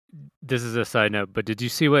what, this is a side note, but did you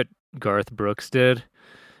see what Garth Brooks did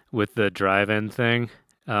with the drive-in thing?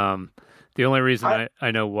 The only reason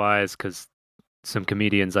I know why is because some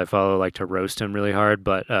comedians I follow like to roast him really hard,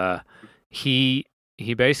 but he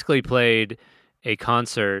basically played a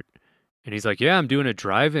concert and he's like, yeah, I'm doing a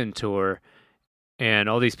drive-in tour. And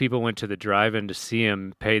all these people went to the drive-in to see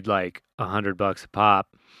him, paid like $100 a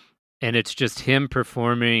pop. And it's just him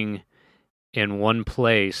performing in one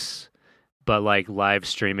place, but like live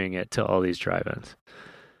streaming it to all these drive-ins.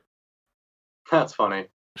 That's funny.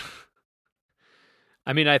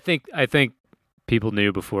 I mean, I think people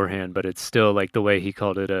knew beforehand, but it's still like the way he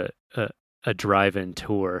called it a drive-in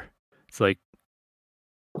tour. It's like,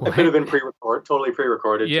 well, it could have been totally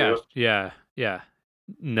pre-recorded. Yeah, too. Yeah.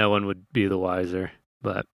 No one would be the wiser.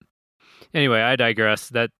 But anyway, I digress.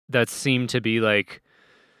 That seemed to be like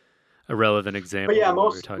a relevant example. But yeah,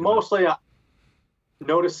 mostly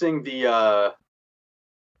noticing the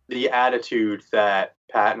attitude that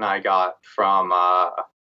Pat and I got from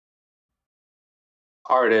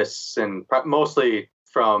artists and mostly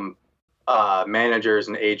from managers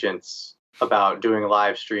and agents about doing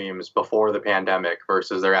live streams before the pandemic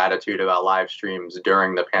versus their attitude about live streams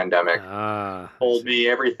during the pandemic told me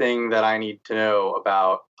everything that I need to know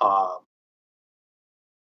about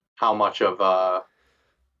how much of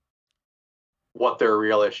what their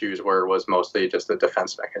real issues was mostly just a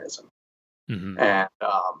defense mechanism. And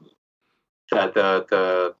that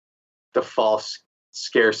the false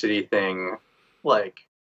scarcity thing, like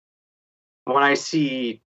when I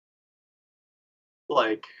see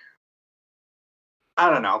like, I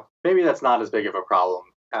don't know, maybe that's not as big of a problem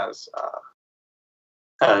as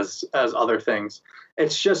other things.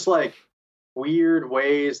 It's just like weird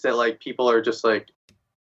ways that like people are just like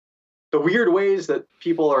the weird ways that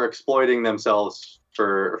people are exploiting themselves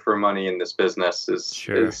for money in this business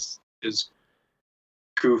is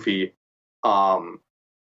goofy. And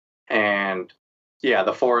yeah,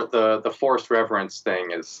 the forced reverence thing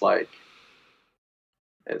is like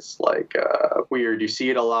weird. You see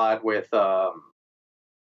it a lot with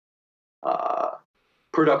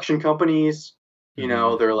production companies. You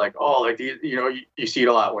know, they're like, oh, like these, you know, you see it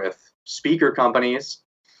a lot with speaker companies.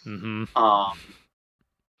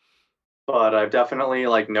 But I've definitely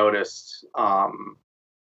like noticed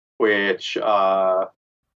which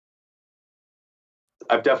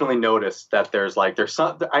I've definitely noticed that there's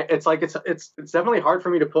some. It's like it's definitely hard for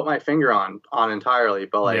me to put my finger on entirely,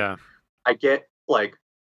 but like I get like,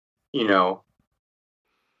 you know,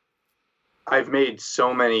 I've made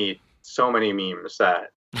so many memes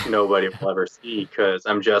that nobody will ever see because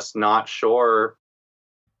I'm just not sure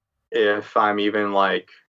if I'm even like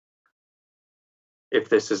if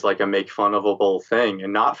this is like a make fun ofable thing,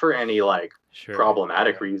 and not for any like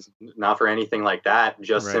problematic reason, not for anything like that,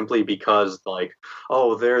 just simply because like,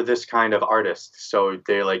 oh, they're this kind of artist, so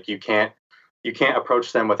they like you can't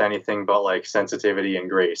approach them with anything but like sensitivity and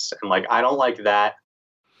grace, and like I don't like that.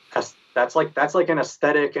 That's like an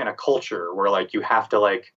aesthetic and a culture where like you have to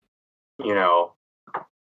like, we're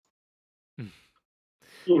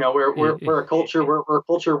a culture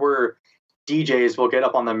where DJs will get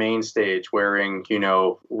up on the main stage wearing,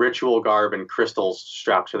 ritual garb and crystals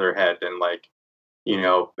strapped to their head, and like,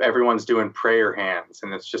 everyone's doing prayer hands,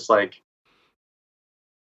 and it's just like,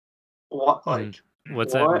 what? Like,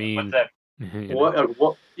 what's that mean?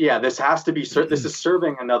 What? Yeah, this has to be. This is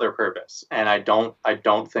serving another purpose, and I don't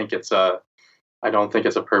think it's a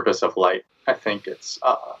purpose of light. I think it's.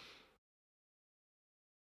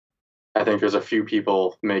 I think there's a few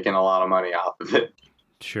people making a lot of money off of it.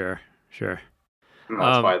 Sure. And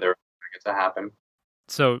that's why they're making it to happen.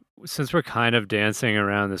 So, since we're kind of dancing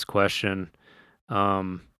around this question,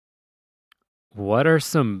 what are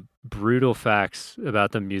some brutal facts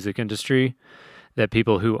about the music industry that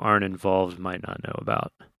people who aren't involved might not know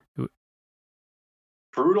about?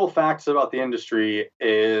 Brutal facts about the industry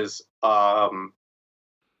is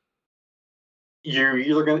you're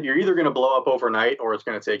either gonna blow up overnight, or it's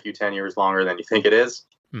gonna take you 10 years longer than you think it is.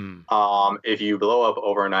 If you blow up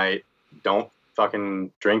overnight, don't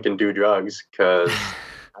fucking drink and do drugs, because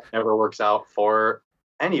it never works out for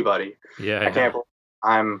anybody. Yeah, I can't.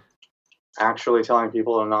 I'm actually telling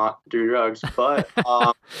people to not do drugs, but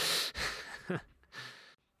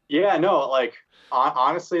yeah, no, like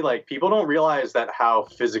honestly, like people don't realize that how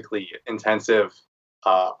physically intensive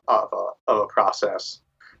of a process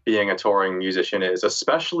being a touring musician is,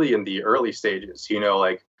 especially in the early stages. You know,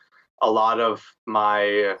 like a lot of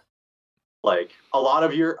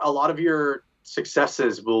your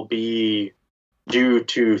successes will be due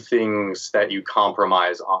to things that you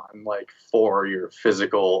compromise on, like for your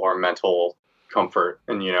physical or mental comfort.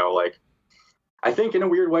 And, you know, like I think in a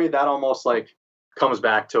weird way that almost like comes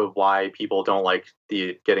back to why people don't like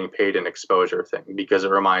the getting paid in exposure thing, because it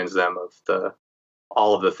reminds them of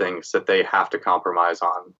all of the things that they have to compromise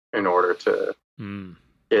on in order to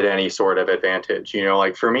get any sort of advantage. You know,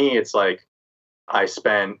 like for me, it's like I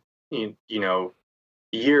spent, you know,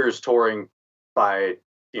 years touring by,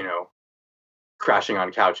 you know, crashing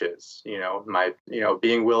on couches, you know,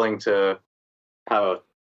 being willing to have a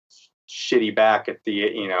shitty back at the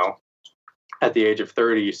age of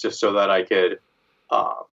 30, just so that I could,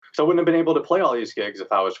 so I wouldn't have been able to play all these gigs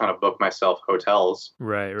if I was trying to book myself hotels.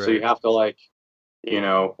 Right. So you have to like, you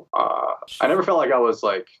know, I never felt like I was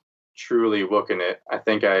like truly booking it. I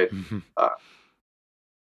think I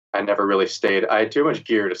never really stayed. I had too much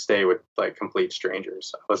gear to stay with like complete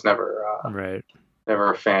strangers. I was never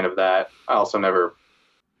never a fan of that. I also never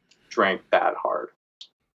drank that hard.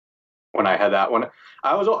 When I had that,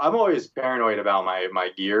 I'm always paranoid about my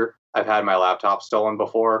gear. I've had my laptop stolen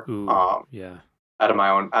before. Yeah. Out of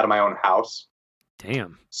my own house.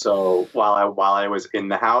 Damn. So while I was in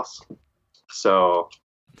the house, so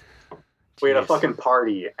we had a fucking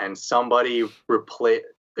party, and somebody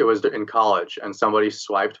it was in college, and somebody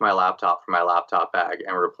swiped my laptop from my laptop bag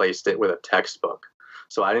and replaced it with a textbook.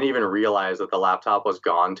 So I didn't even realize that the laptop was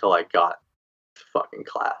gone till I got to fucking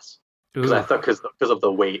class. Because I thought, because of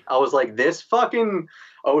the weight, I was like, this fucking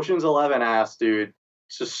Ocean's 11 ass dude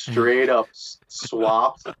just straight up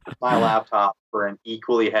swapped my laptop for an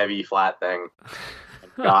equally heavy flat thing.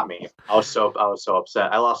 Got me. I was so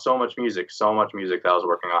upset. I lost so much music that I was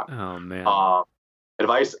working on. Oh man.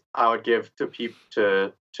 Advice I would give to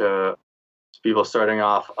people starting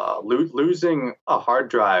off: losing a hard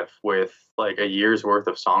drive with like a year's worth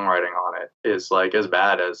of songwriting on it is like as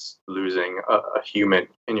bad as losing a human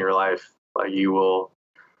in your life. Like you will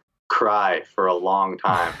cry for a long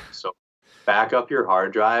time. So back up your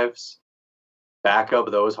hard drives. Back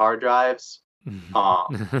up those hard drives.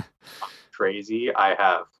 Crazy. I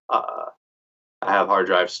have hard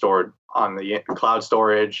drives stored on the cloud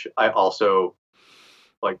storage. I also,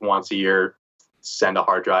 like, once a year send a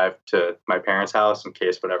hard drive to my parents' house in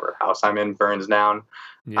case whatever house I'm in burns down.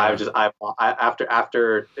 Yeah.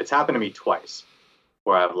 After it's happened to me twice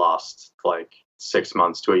where I've lost like 6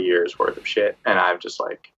 months to a year's worth of shit, and I'm just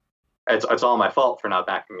like, it's all my fault for not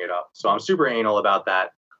backing it up. So I'm super anal about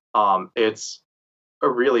that. It's a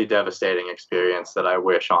really devastating experience that I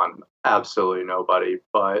wish on absolutely nobody,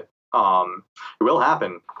 but it will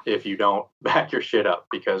happen if you don't back your shit up,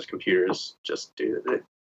 because computers just do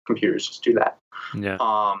that.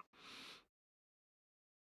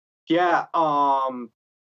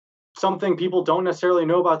 Something people don't necessarily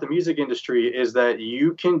know about the music industry is that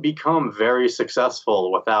you can become very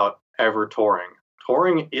successful without ever touring.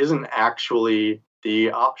 Touring isn't actually the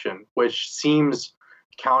option, which seems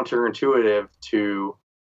counterintuitive to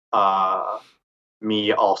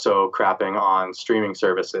me also crapping on streaming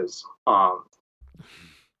services.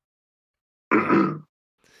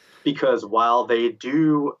 Because while they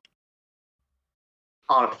do,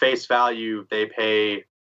 on face value, they pay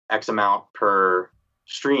X amount per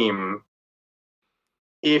stream,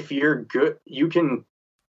 if you're good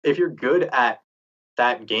at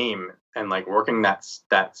that game and like working that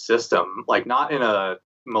system, like not in a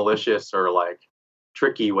malicious or like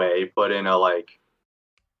tricky way, but in a like,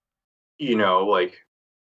 you know, like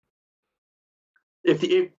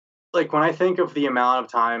if like when I think of the amount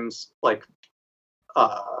of times like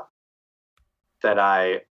that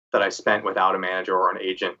I spent without a manager or an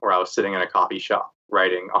agent, where I was sitting in a coffee shop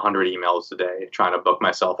writing 100 emails a day trying to book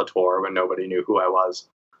myself a tour when nobody knew who I was.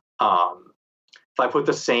 If I put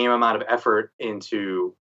the same amount of effort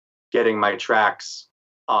into getting my tracks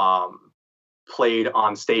played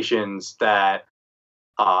on stations that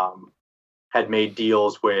had made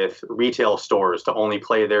deals with retail stores to only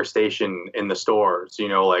play their station in the stores,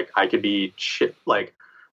 like I could be like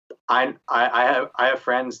I have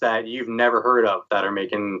friends that you've never heard of that are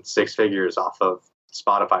making six figures off of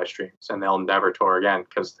Spotify streams, and they'll never tour again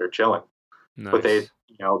because they're chilling. Nice. But they're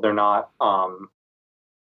not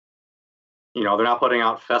they're not putting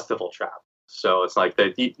out festival trap. So it's like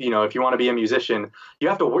that, if you want to be a musician, you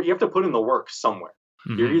have to put in the work somewhere.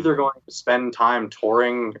 Mm-hmm. You're either going to spend time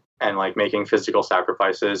touring and like making physical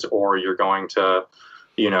sacrifices, or you're going to,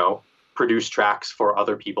 produce tracks for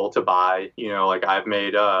other people to buy. Like I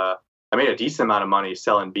made a decent amount of money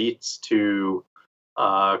selling beats to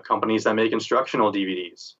companies that make instructional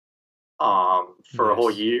DVDs. For a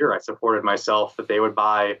whole year, I supported myself that they would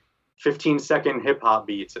buy 15-second hip hop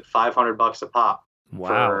beats at $500 a pop.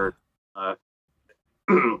 Wow.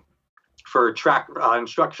 For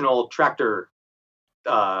instructional tractor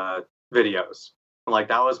videos. Like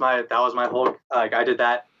that was my whole, like I did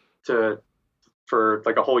that for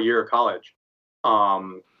like a whole year of college.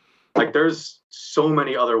 Like there's so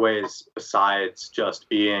many other ways besides just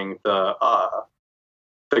being the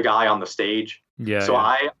guy on the stage. Yeah. So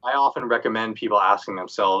I often recommend people asking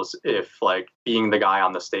themselves if like being the guy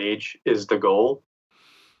on the stage is the goal.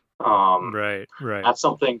 Right. That's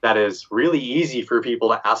something that is really easy for people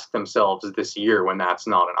to ask themselves this year when that's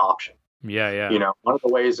not an option. Yeah. One of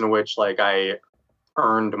the ways in which like I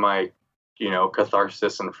earned my,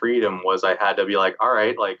 catharsis and freedom was I had to be like, all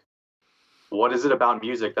right, like, what is it about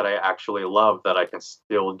music that I actually love that I can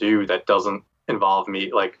still do that doesn't involve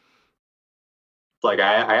me? Like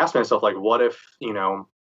I asked myself, like, what if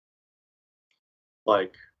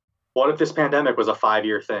this pandemic was a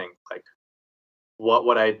 5-year thing? Like, what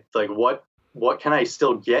would I like? What can I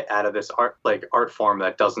still get out of this art form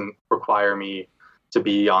that doesn't require me to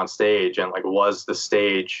be on stage? And like, was the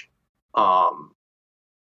stage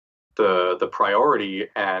the priority?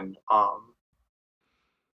 And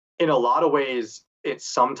in a lot of ways, it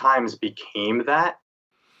sometimes became that.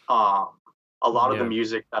 A lot of the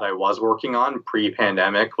music that I was working on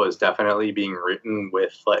pre-pandemic was definitely being written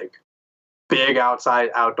with like big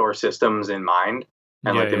outdoor systems in mind,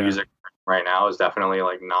 and the music right now is definitely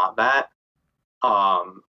like not that.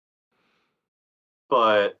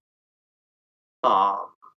 But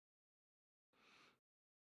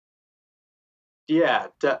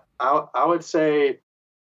I would say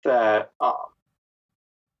that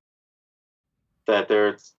that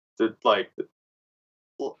there's like,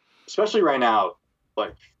 especially right now,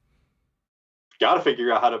 like you got to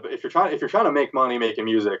figure out how to, if you're trying to make money making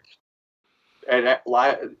music, and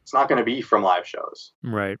it's not going to be from live shows.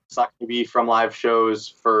 Right. It's not going to be from live shows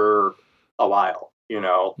for a while,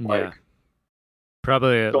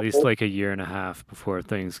 probably at least like a year and a half before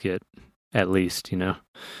things get at least,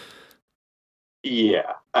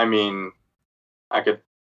 Yeah. I mean, I could,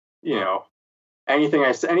 anything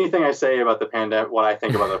I say about the pandemic, what I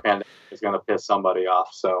think about the pandemic is going to piss somebody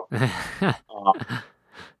off. So,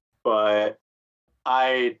 but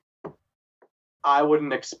I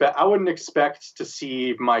wouldn't expect to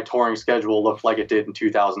see my touring schedule look like it did in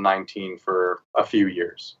 2019 for a few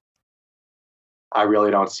years. I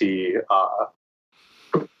really don't see,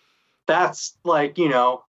 that's like,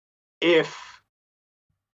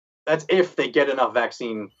 if they get enough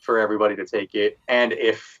vaccine for everybody to take it, and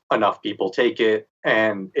if enough people take it,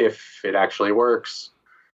 and if it actually works,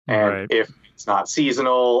 and if it's not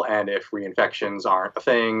seasonal, and if reinfections aren't a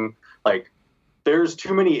thing. Like, there's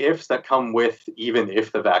too many ifs that come with even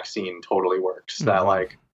if the vaccine totally works. Mm-hmm. That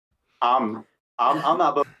like, I'm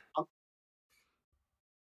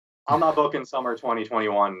not booking summer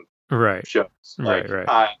 2021 shows. Like,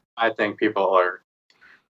 right. I think people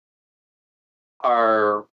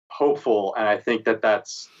are hopeful, and I think that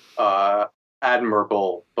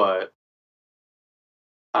admirable, but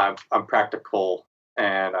I'm practical,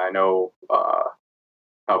 and I know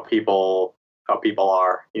how people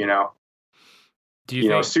are. Do you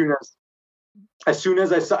think? As soon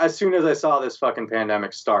as I saw this fucking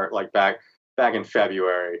pandemic start, like back in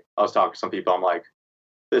February, I was talking to some people. I'm like,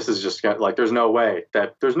 this is just gonna, like, there's no way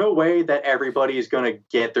that everybody is gonna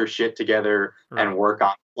get their shit together and work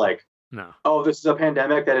on, like, no. Oh, this is a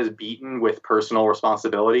pandemic that is beaten with personal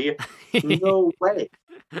responsibility. No way.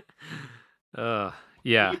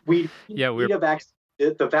 Yeah. We Yeah, need a vaccine.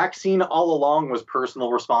 The vaccine all along was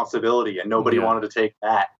personal responsibility, and nobody Yeah. wanted to take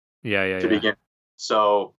that Yeah. to begin.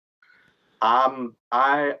 So,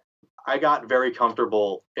 I got very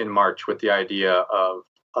comfortable in March with the idea of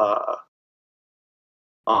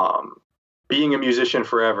being a musician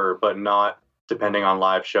forever, but not depending on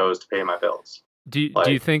live shows to pay my bills. Do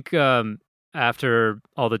you think after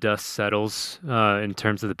all the dust settles in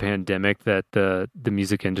terms of the pandemic that the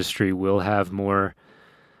music industry will have more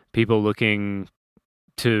people looking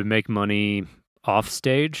to make money off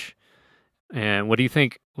stage? And what do you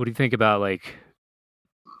think about like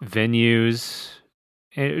venues?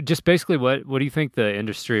 And just basically what do you think the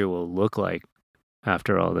industry will look like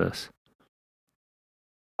after all this?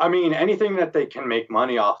 I mean, anything that they can make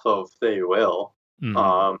money off of, they will.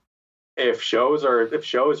 Mm-hmm. If shows are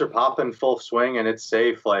popping full swing and it's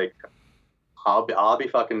safe, like I'll be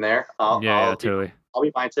fucking there. Totally. I'll be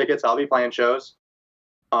buying tickets. I'll be playing shows.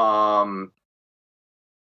 I'm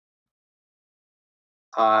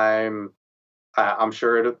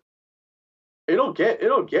sure it'll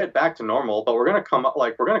get back to normal, but we're gonna come up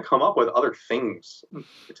with other things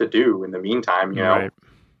to do in the meantime. You know, right.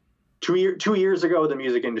 2 years ago, the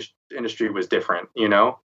music industry was different. You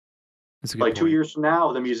know, like 2 years from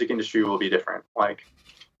now, the music industry will be different. Like,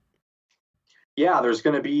 yeah, there's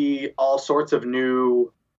gonna be all sorts of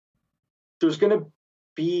new. There's gonna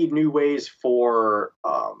be new ways for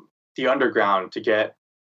the underground to get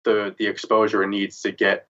the exposure it needs to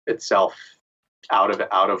get itself out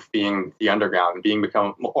of being the underground and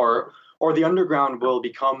become or the underground will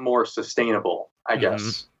become more sustainable, I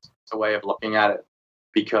guess. It's a way of looking at it,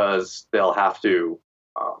 because they'll have to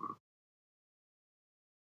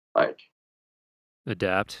like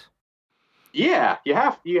adapt. Yeah, you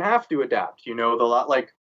have to adapt. You know, the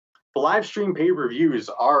live stream pay-per-views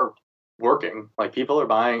are working. Like people are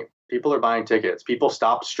buying tickets. People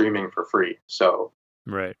stopped streaming for free. So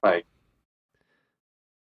right. Like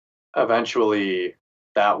eventually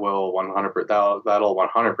that will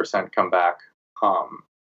 100% come back.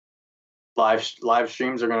 Live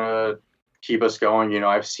streams are gonna keep us going. You know,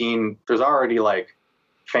 I've seen there's already like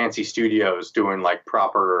fancy studios doing like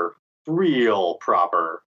real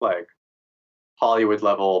proper like Hollywood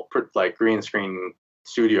level like green screen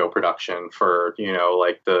studio production for, you know,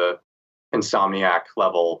 like the Insomniac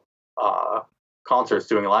level concerts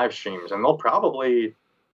doing live streams, and they'll probably,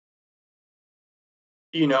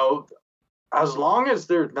 you know, as long as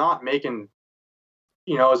they're not making,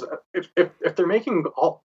 you know, if they're making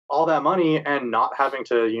all that money and not having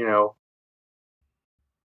to, you know,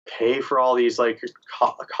 pay for all these like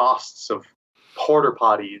costs of porta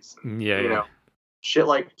potties, you know, shit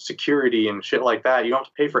like security and shit like that, you don't have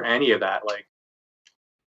to pay for any of that. Like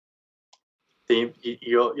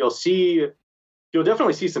you'll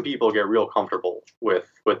definitely see some people get real comfortable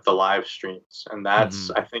with the live streams, and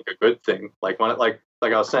that's I think a good thing. Like when like I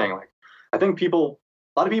was saying, like I think a lot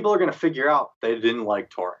of people are going to figure out they didn't like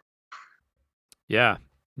touring. Yeah.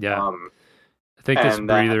 I think this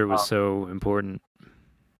breather was so important.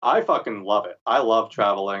 I fucking love it. I love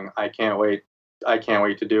traveling. I can't wait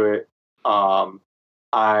to do it.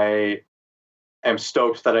 I am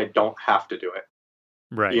stoked that I don't have to do it.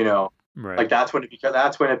 Right. You know, right. Like that's when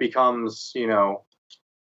it becomes, you know,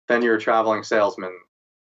 then you're a traveling salesman,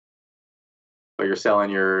 but you're selling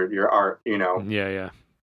your art, you know.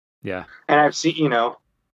 Yeah. And I've seen, you know,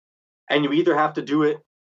 and you either have to do it,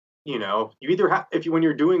 you know, when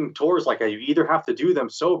you're doing tours like that, you either have to do them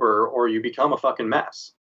sober or you become a fucking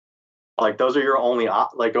mess. Like those are your only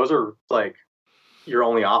your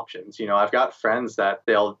only options. You know, I've got friends that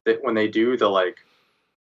when they do the like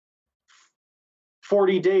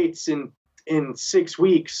 40 dates in 6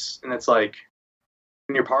 weeks, and it's like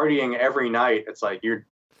when you're partying every night, it's like your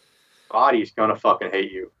body's gonna fucking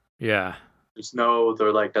hate you. Yeah.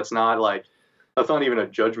 They're like, that's not even a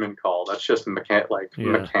judgment call. That's just mechanics.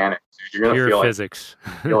 You're gonna pure physics.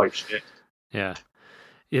 Feel like shit. Yeah.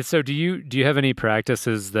 So do you have any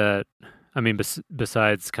practices that, I mean,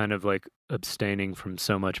 besides kind of like abstaining from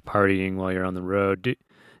so much partying while you're on the road, do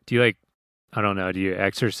you like, I don't know, do you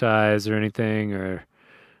exercise or anything, or?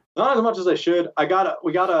 Not as much as I should. I got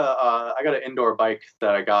an indoor bike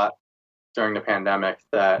that I got during the pandemic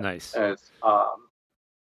that nice.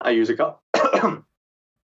 I use a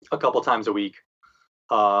couple times a week.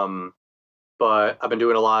 But I've been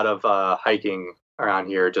doing a lot of hiking around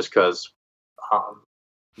here just because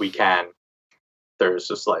we can. There's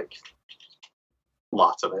just like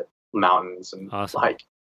lots of it, mountains and awesome. like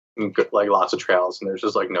lots of trails, and there's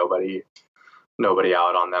just like nobody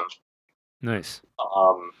out on them. Nice.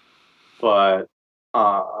 But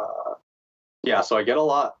yeah, so I get a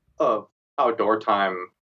lot of outdoor time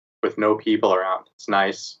with no people around. It's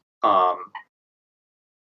nice.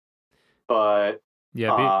 But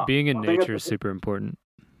yeah, being in nature is super important.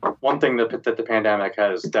 One thing that the pandemic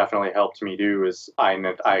has definitely helped me do is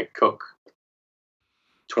I cook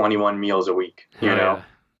 21 meals a week. You know,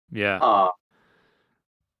 yeah.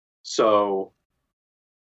 So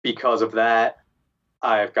because of that,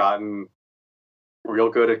 I've gotten real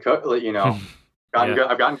good at cook. You know,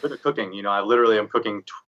 I've gotten good at cooking. You know, I literally am cooking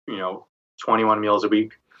 21 meals a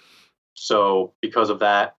week. So because of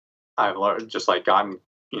that, I've just like gotten,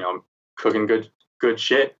 cooking good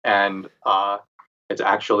shit. And it's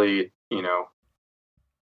actually,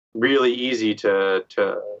 really easy to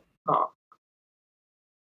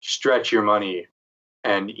stretch your money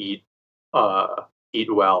and eat well.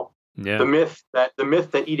 Yeah. The myth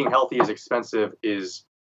that eating healthy is expensive is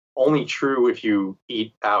only true if you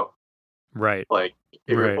eat out. Right. Like,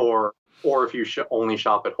 or if you only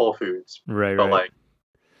shop at Whole Foods. Right. But right.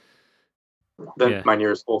 My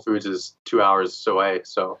nearest Whole Foods is 2 hours away.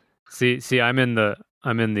 So see, I'm in the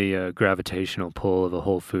gravitational pull of a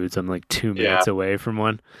Whole Foods. I'm like 2 minutes away from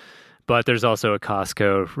one, but there's also a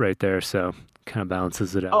Costco right there, so kind of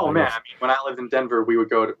balances it out. Oh man, I mean, when I lived in Denver, we would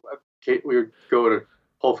go to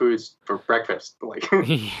Whole Foods for breakfast. Like,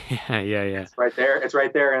 yeah. It's right there,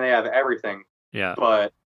 and they have everything. Yeah.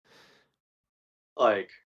 But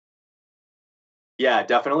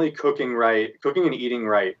definitely cooking and eating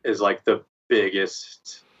right is like the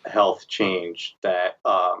biggest health change that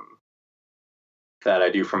I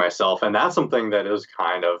do for myself, and that's something that is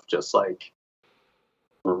kind of just like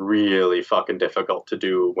really fucking difficult to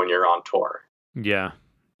do when you're on tour. Yeah.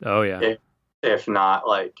 Oh yeah. If not,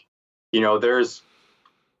 like, there's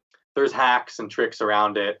hacks and tricks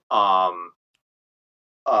around it. A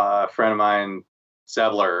friend of mine,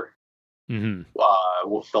 Sevler, mm-hmm.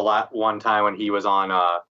 The one time when he was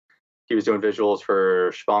he was doing visuals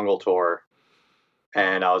for Spongel Tour,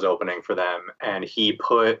 and I was opening for them, and he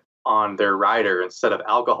put on their rider, instead of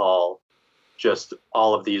alcohol, just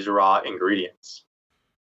all of these raw ingredients,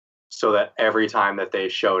 so that every time that they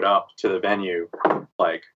showed up to the venue,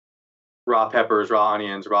 like raw peppers, raw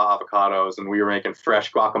onions, raw avocados, and we were making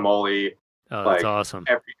fresh guacamole. Oh, that's awesome.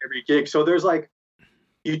 Every gig. So there's like,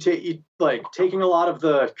 you taking a lot of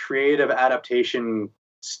the creative adaptation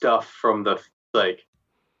stuff from the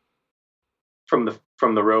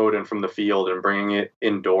road and from the field and bringing it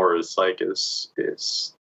indoors, like is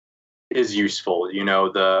useful.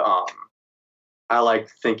 I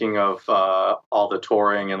like thinking of all the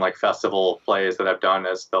touring and like festival plays that I've done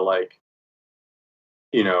as the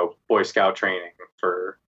Boy Scout training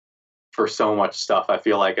for so much stuff. I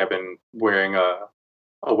feel like I've been wearing a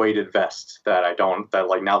weighted vest that now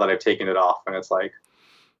that I've taken it off, and it's like,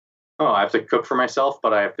 oh, I have to cook for myself,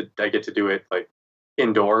 but I get to do it like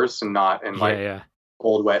indoors and not in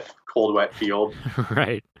cold wet field.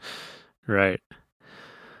 Right.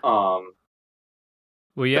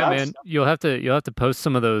 Well, yeah, man, you'll have to post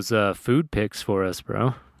some of those food pics for us,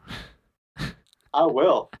 bro. I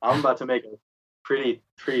will. I'm about to make a pretty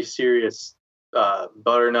serious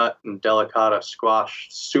butternut and delicata squash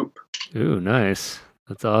soup. Ooh, nice.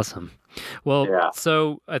 That's awesome. Well,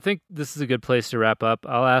 So I think this is a good place to wrap up.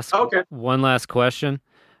 I'll ask one last question.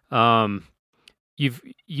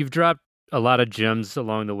 You've dropped a lot of gems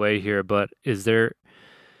along the way here, but is there?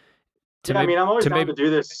 I'm always down to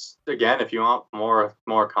do this again if you want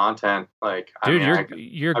more content. Like, dude,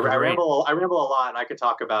 you're great. I ramble a lot, and I could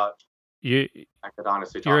talk about. I could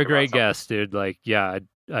honestly talk. You're a great guest, dude. Like, yeah,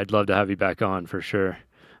 I'd love to have you back on for sure.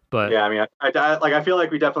 But yeah, I mean, I feel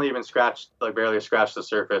like we definitely even barely scratched the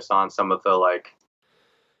surface on some of the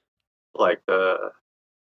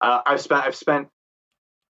I've spent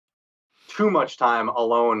too much time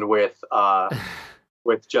alone with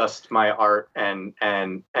just my art and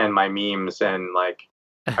my memes, and like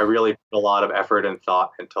I really put a lot of effort and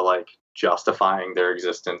thought into like justifying their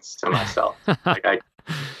existence to myself.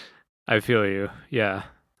 I feel you. Yeah.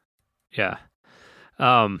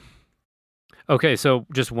 Okay, so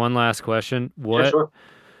just one last question. Sure.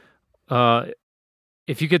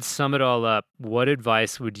 If you could sum it all up, what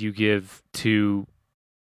advice would you give to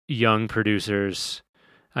young producers?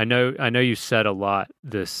 I know you said a lot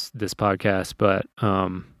this podcast, but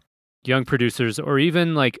young producers, or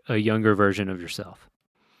even like a younger version of yourself.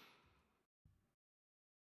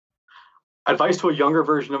 Advice to a younger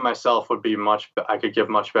version of myself would be I could give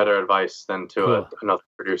much better advice than to another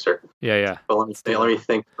producer. Yeah. But let me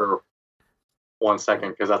think for 1 second,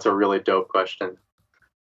 because that's a really dope question.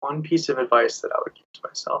 One piece of advice that I would give to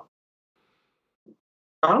myself.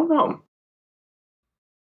 I don't know.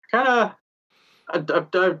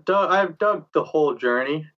 I've dug the whole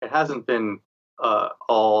journey. It hasn't been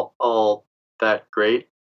all that great,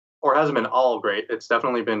 or hasn't been all great. It's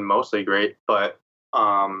definitely been mostly great, but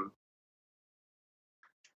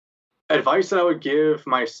advice that I would give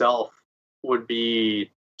myself would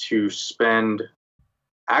be to spend.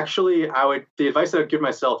 Actually, the advice that I would give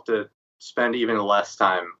myself to spend even less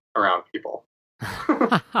time around people.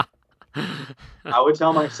 I would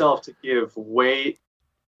tell myself to give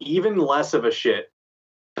even less of a shit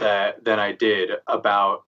than I did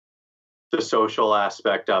about the social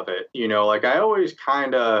aspect of it. You know, like I've always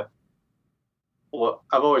kind of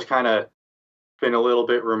been a little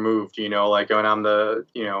bit removed, you know, like when I'm the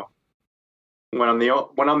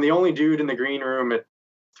only dude in the green room at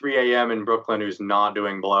 3 a.m. in Brooklyn who's not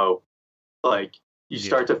doing blow, like you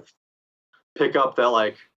start to pick up that,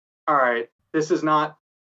 like, all right, this is not,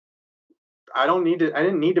 I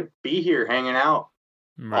didn't need to be here hanging out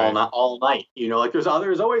all night, you know, like there's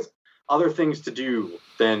always other things to do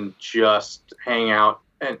than just hang out.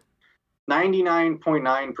 And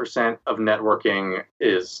 99.9% of networking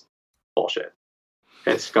is bullshit.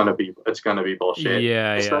 It's gonna be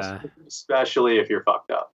bullshit. Especially if you're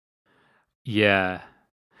fucked up. Yeah,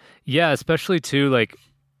 especially too, like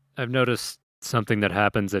I've noticed something that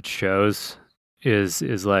happens at shows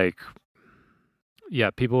is like,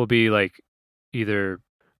 people will be like either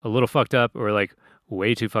a little fucked up or like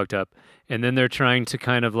way too fucked up, and then they're trying to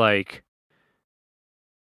kind of like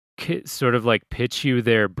sort of like pitch you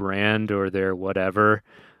their brand or their whatever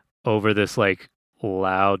over this like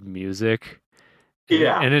loud music.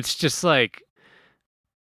 And it's just like,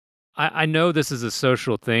 I know this is a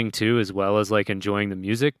social thing too, as well as like enjoying the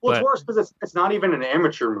music. Well, it's worse because it's not even an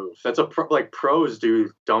amateur move. That's pros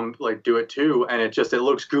do it too, and it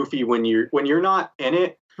looks goofy when you're not in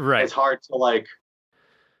it. Right. It's hard to like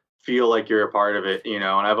feel like you're a part of it, you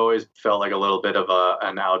know. And I've always felt like a little bit of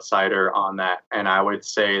an outsider on that. And I would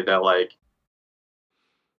say that like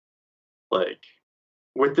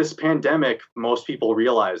with this pandemic, most people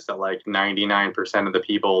realize that like 99% of the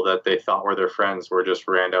people that they thought were their friends were just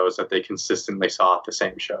randos that they consistently saw at the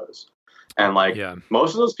same shows. And like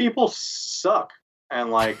most of those people suck.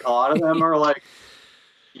 And like a lot of them are like,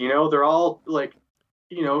 you know, they're all like,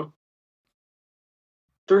 you know,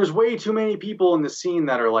 there's way too many people in the scene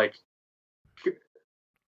that are like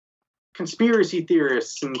conspiracy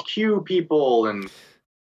theorists and Q people and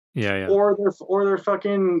or they're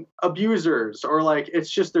fucking abusers, or like it's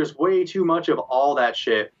just there's way too much of all that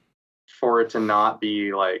shit for it to not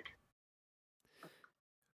be like,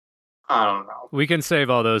 I don't know. We can save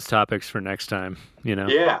all those topics for next time, you know.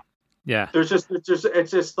 Yeah.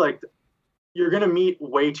 It's just like you're gonna meet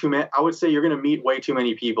way too many. I would say you're gonna meet way too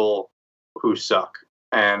many people who suck,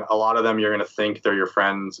 and a lot of them you're gonna think they're your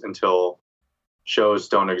friends until shows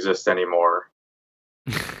don't exist anymore.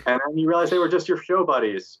 And then you realize they were just your show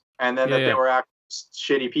buddies, and then they were actually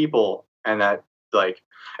shitty people, and that like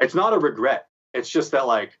it's not a regret. It's just that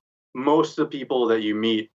like most of the people that you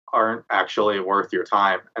meet aren't actually worth your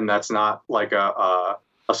time, and that's not like a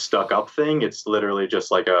stuck up thing. It's literally just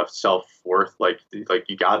like a self-worth. Like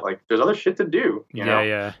you got like there's other shit to do. You know?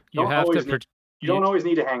 Yeah. You don't always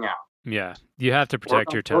need to hang out. Yeah, you have to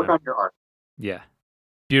protect your time. Work on your art. Yeah,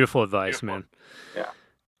 beautiful advice, man. Yeah.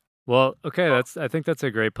 Well, okay, I think that's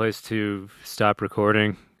a great place to stop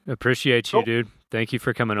recording. Appreciate you, dude. Thank you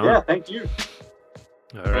for coming on. Yeah, thank you.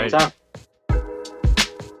 All right. Anytime.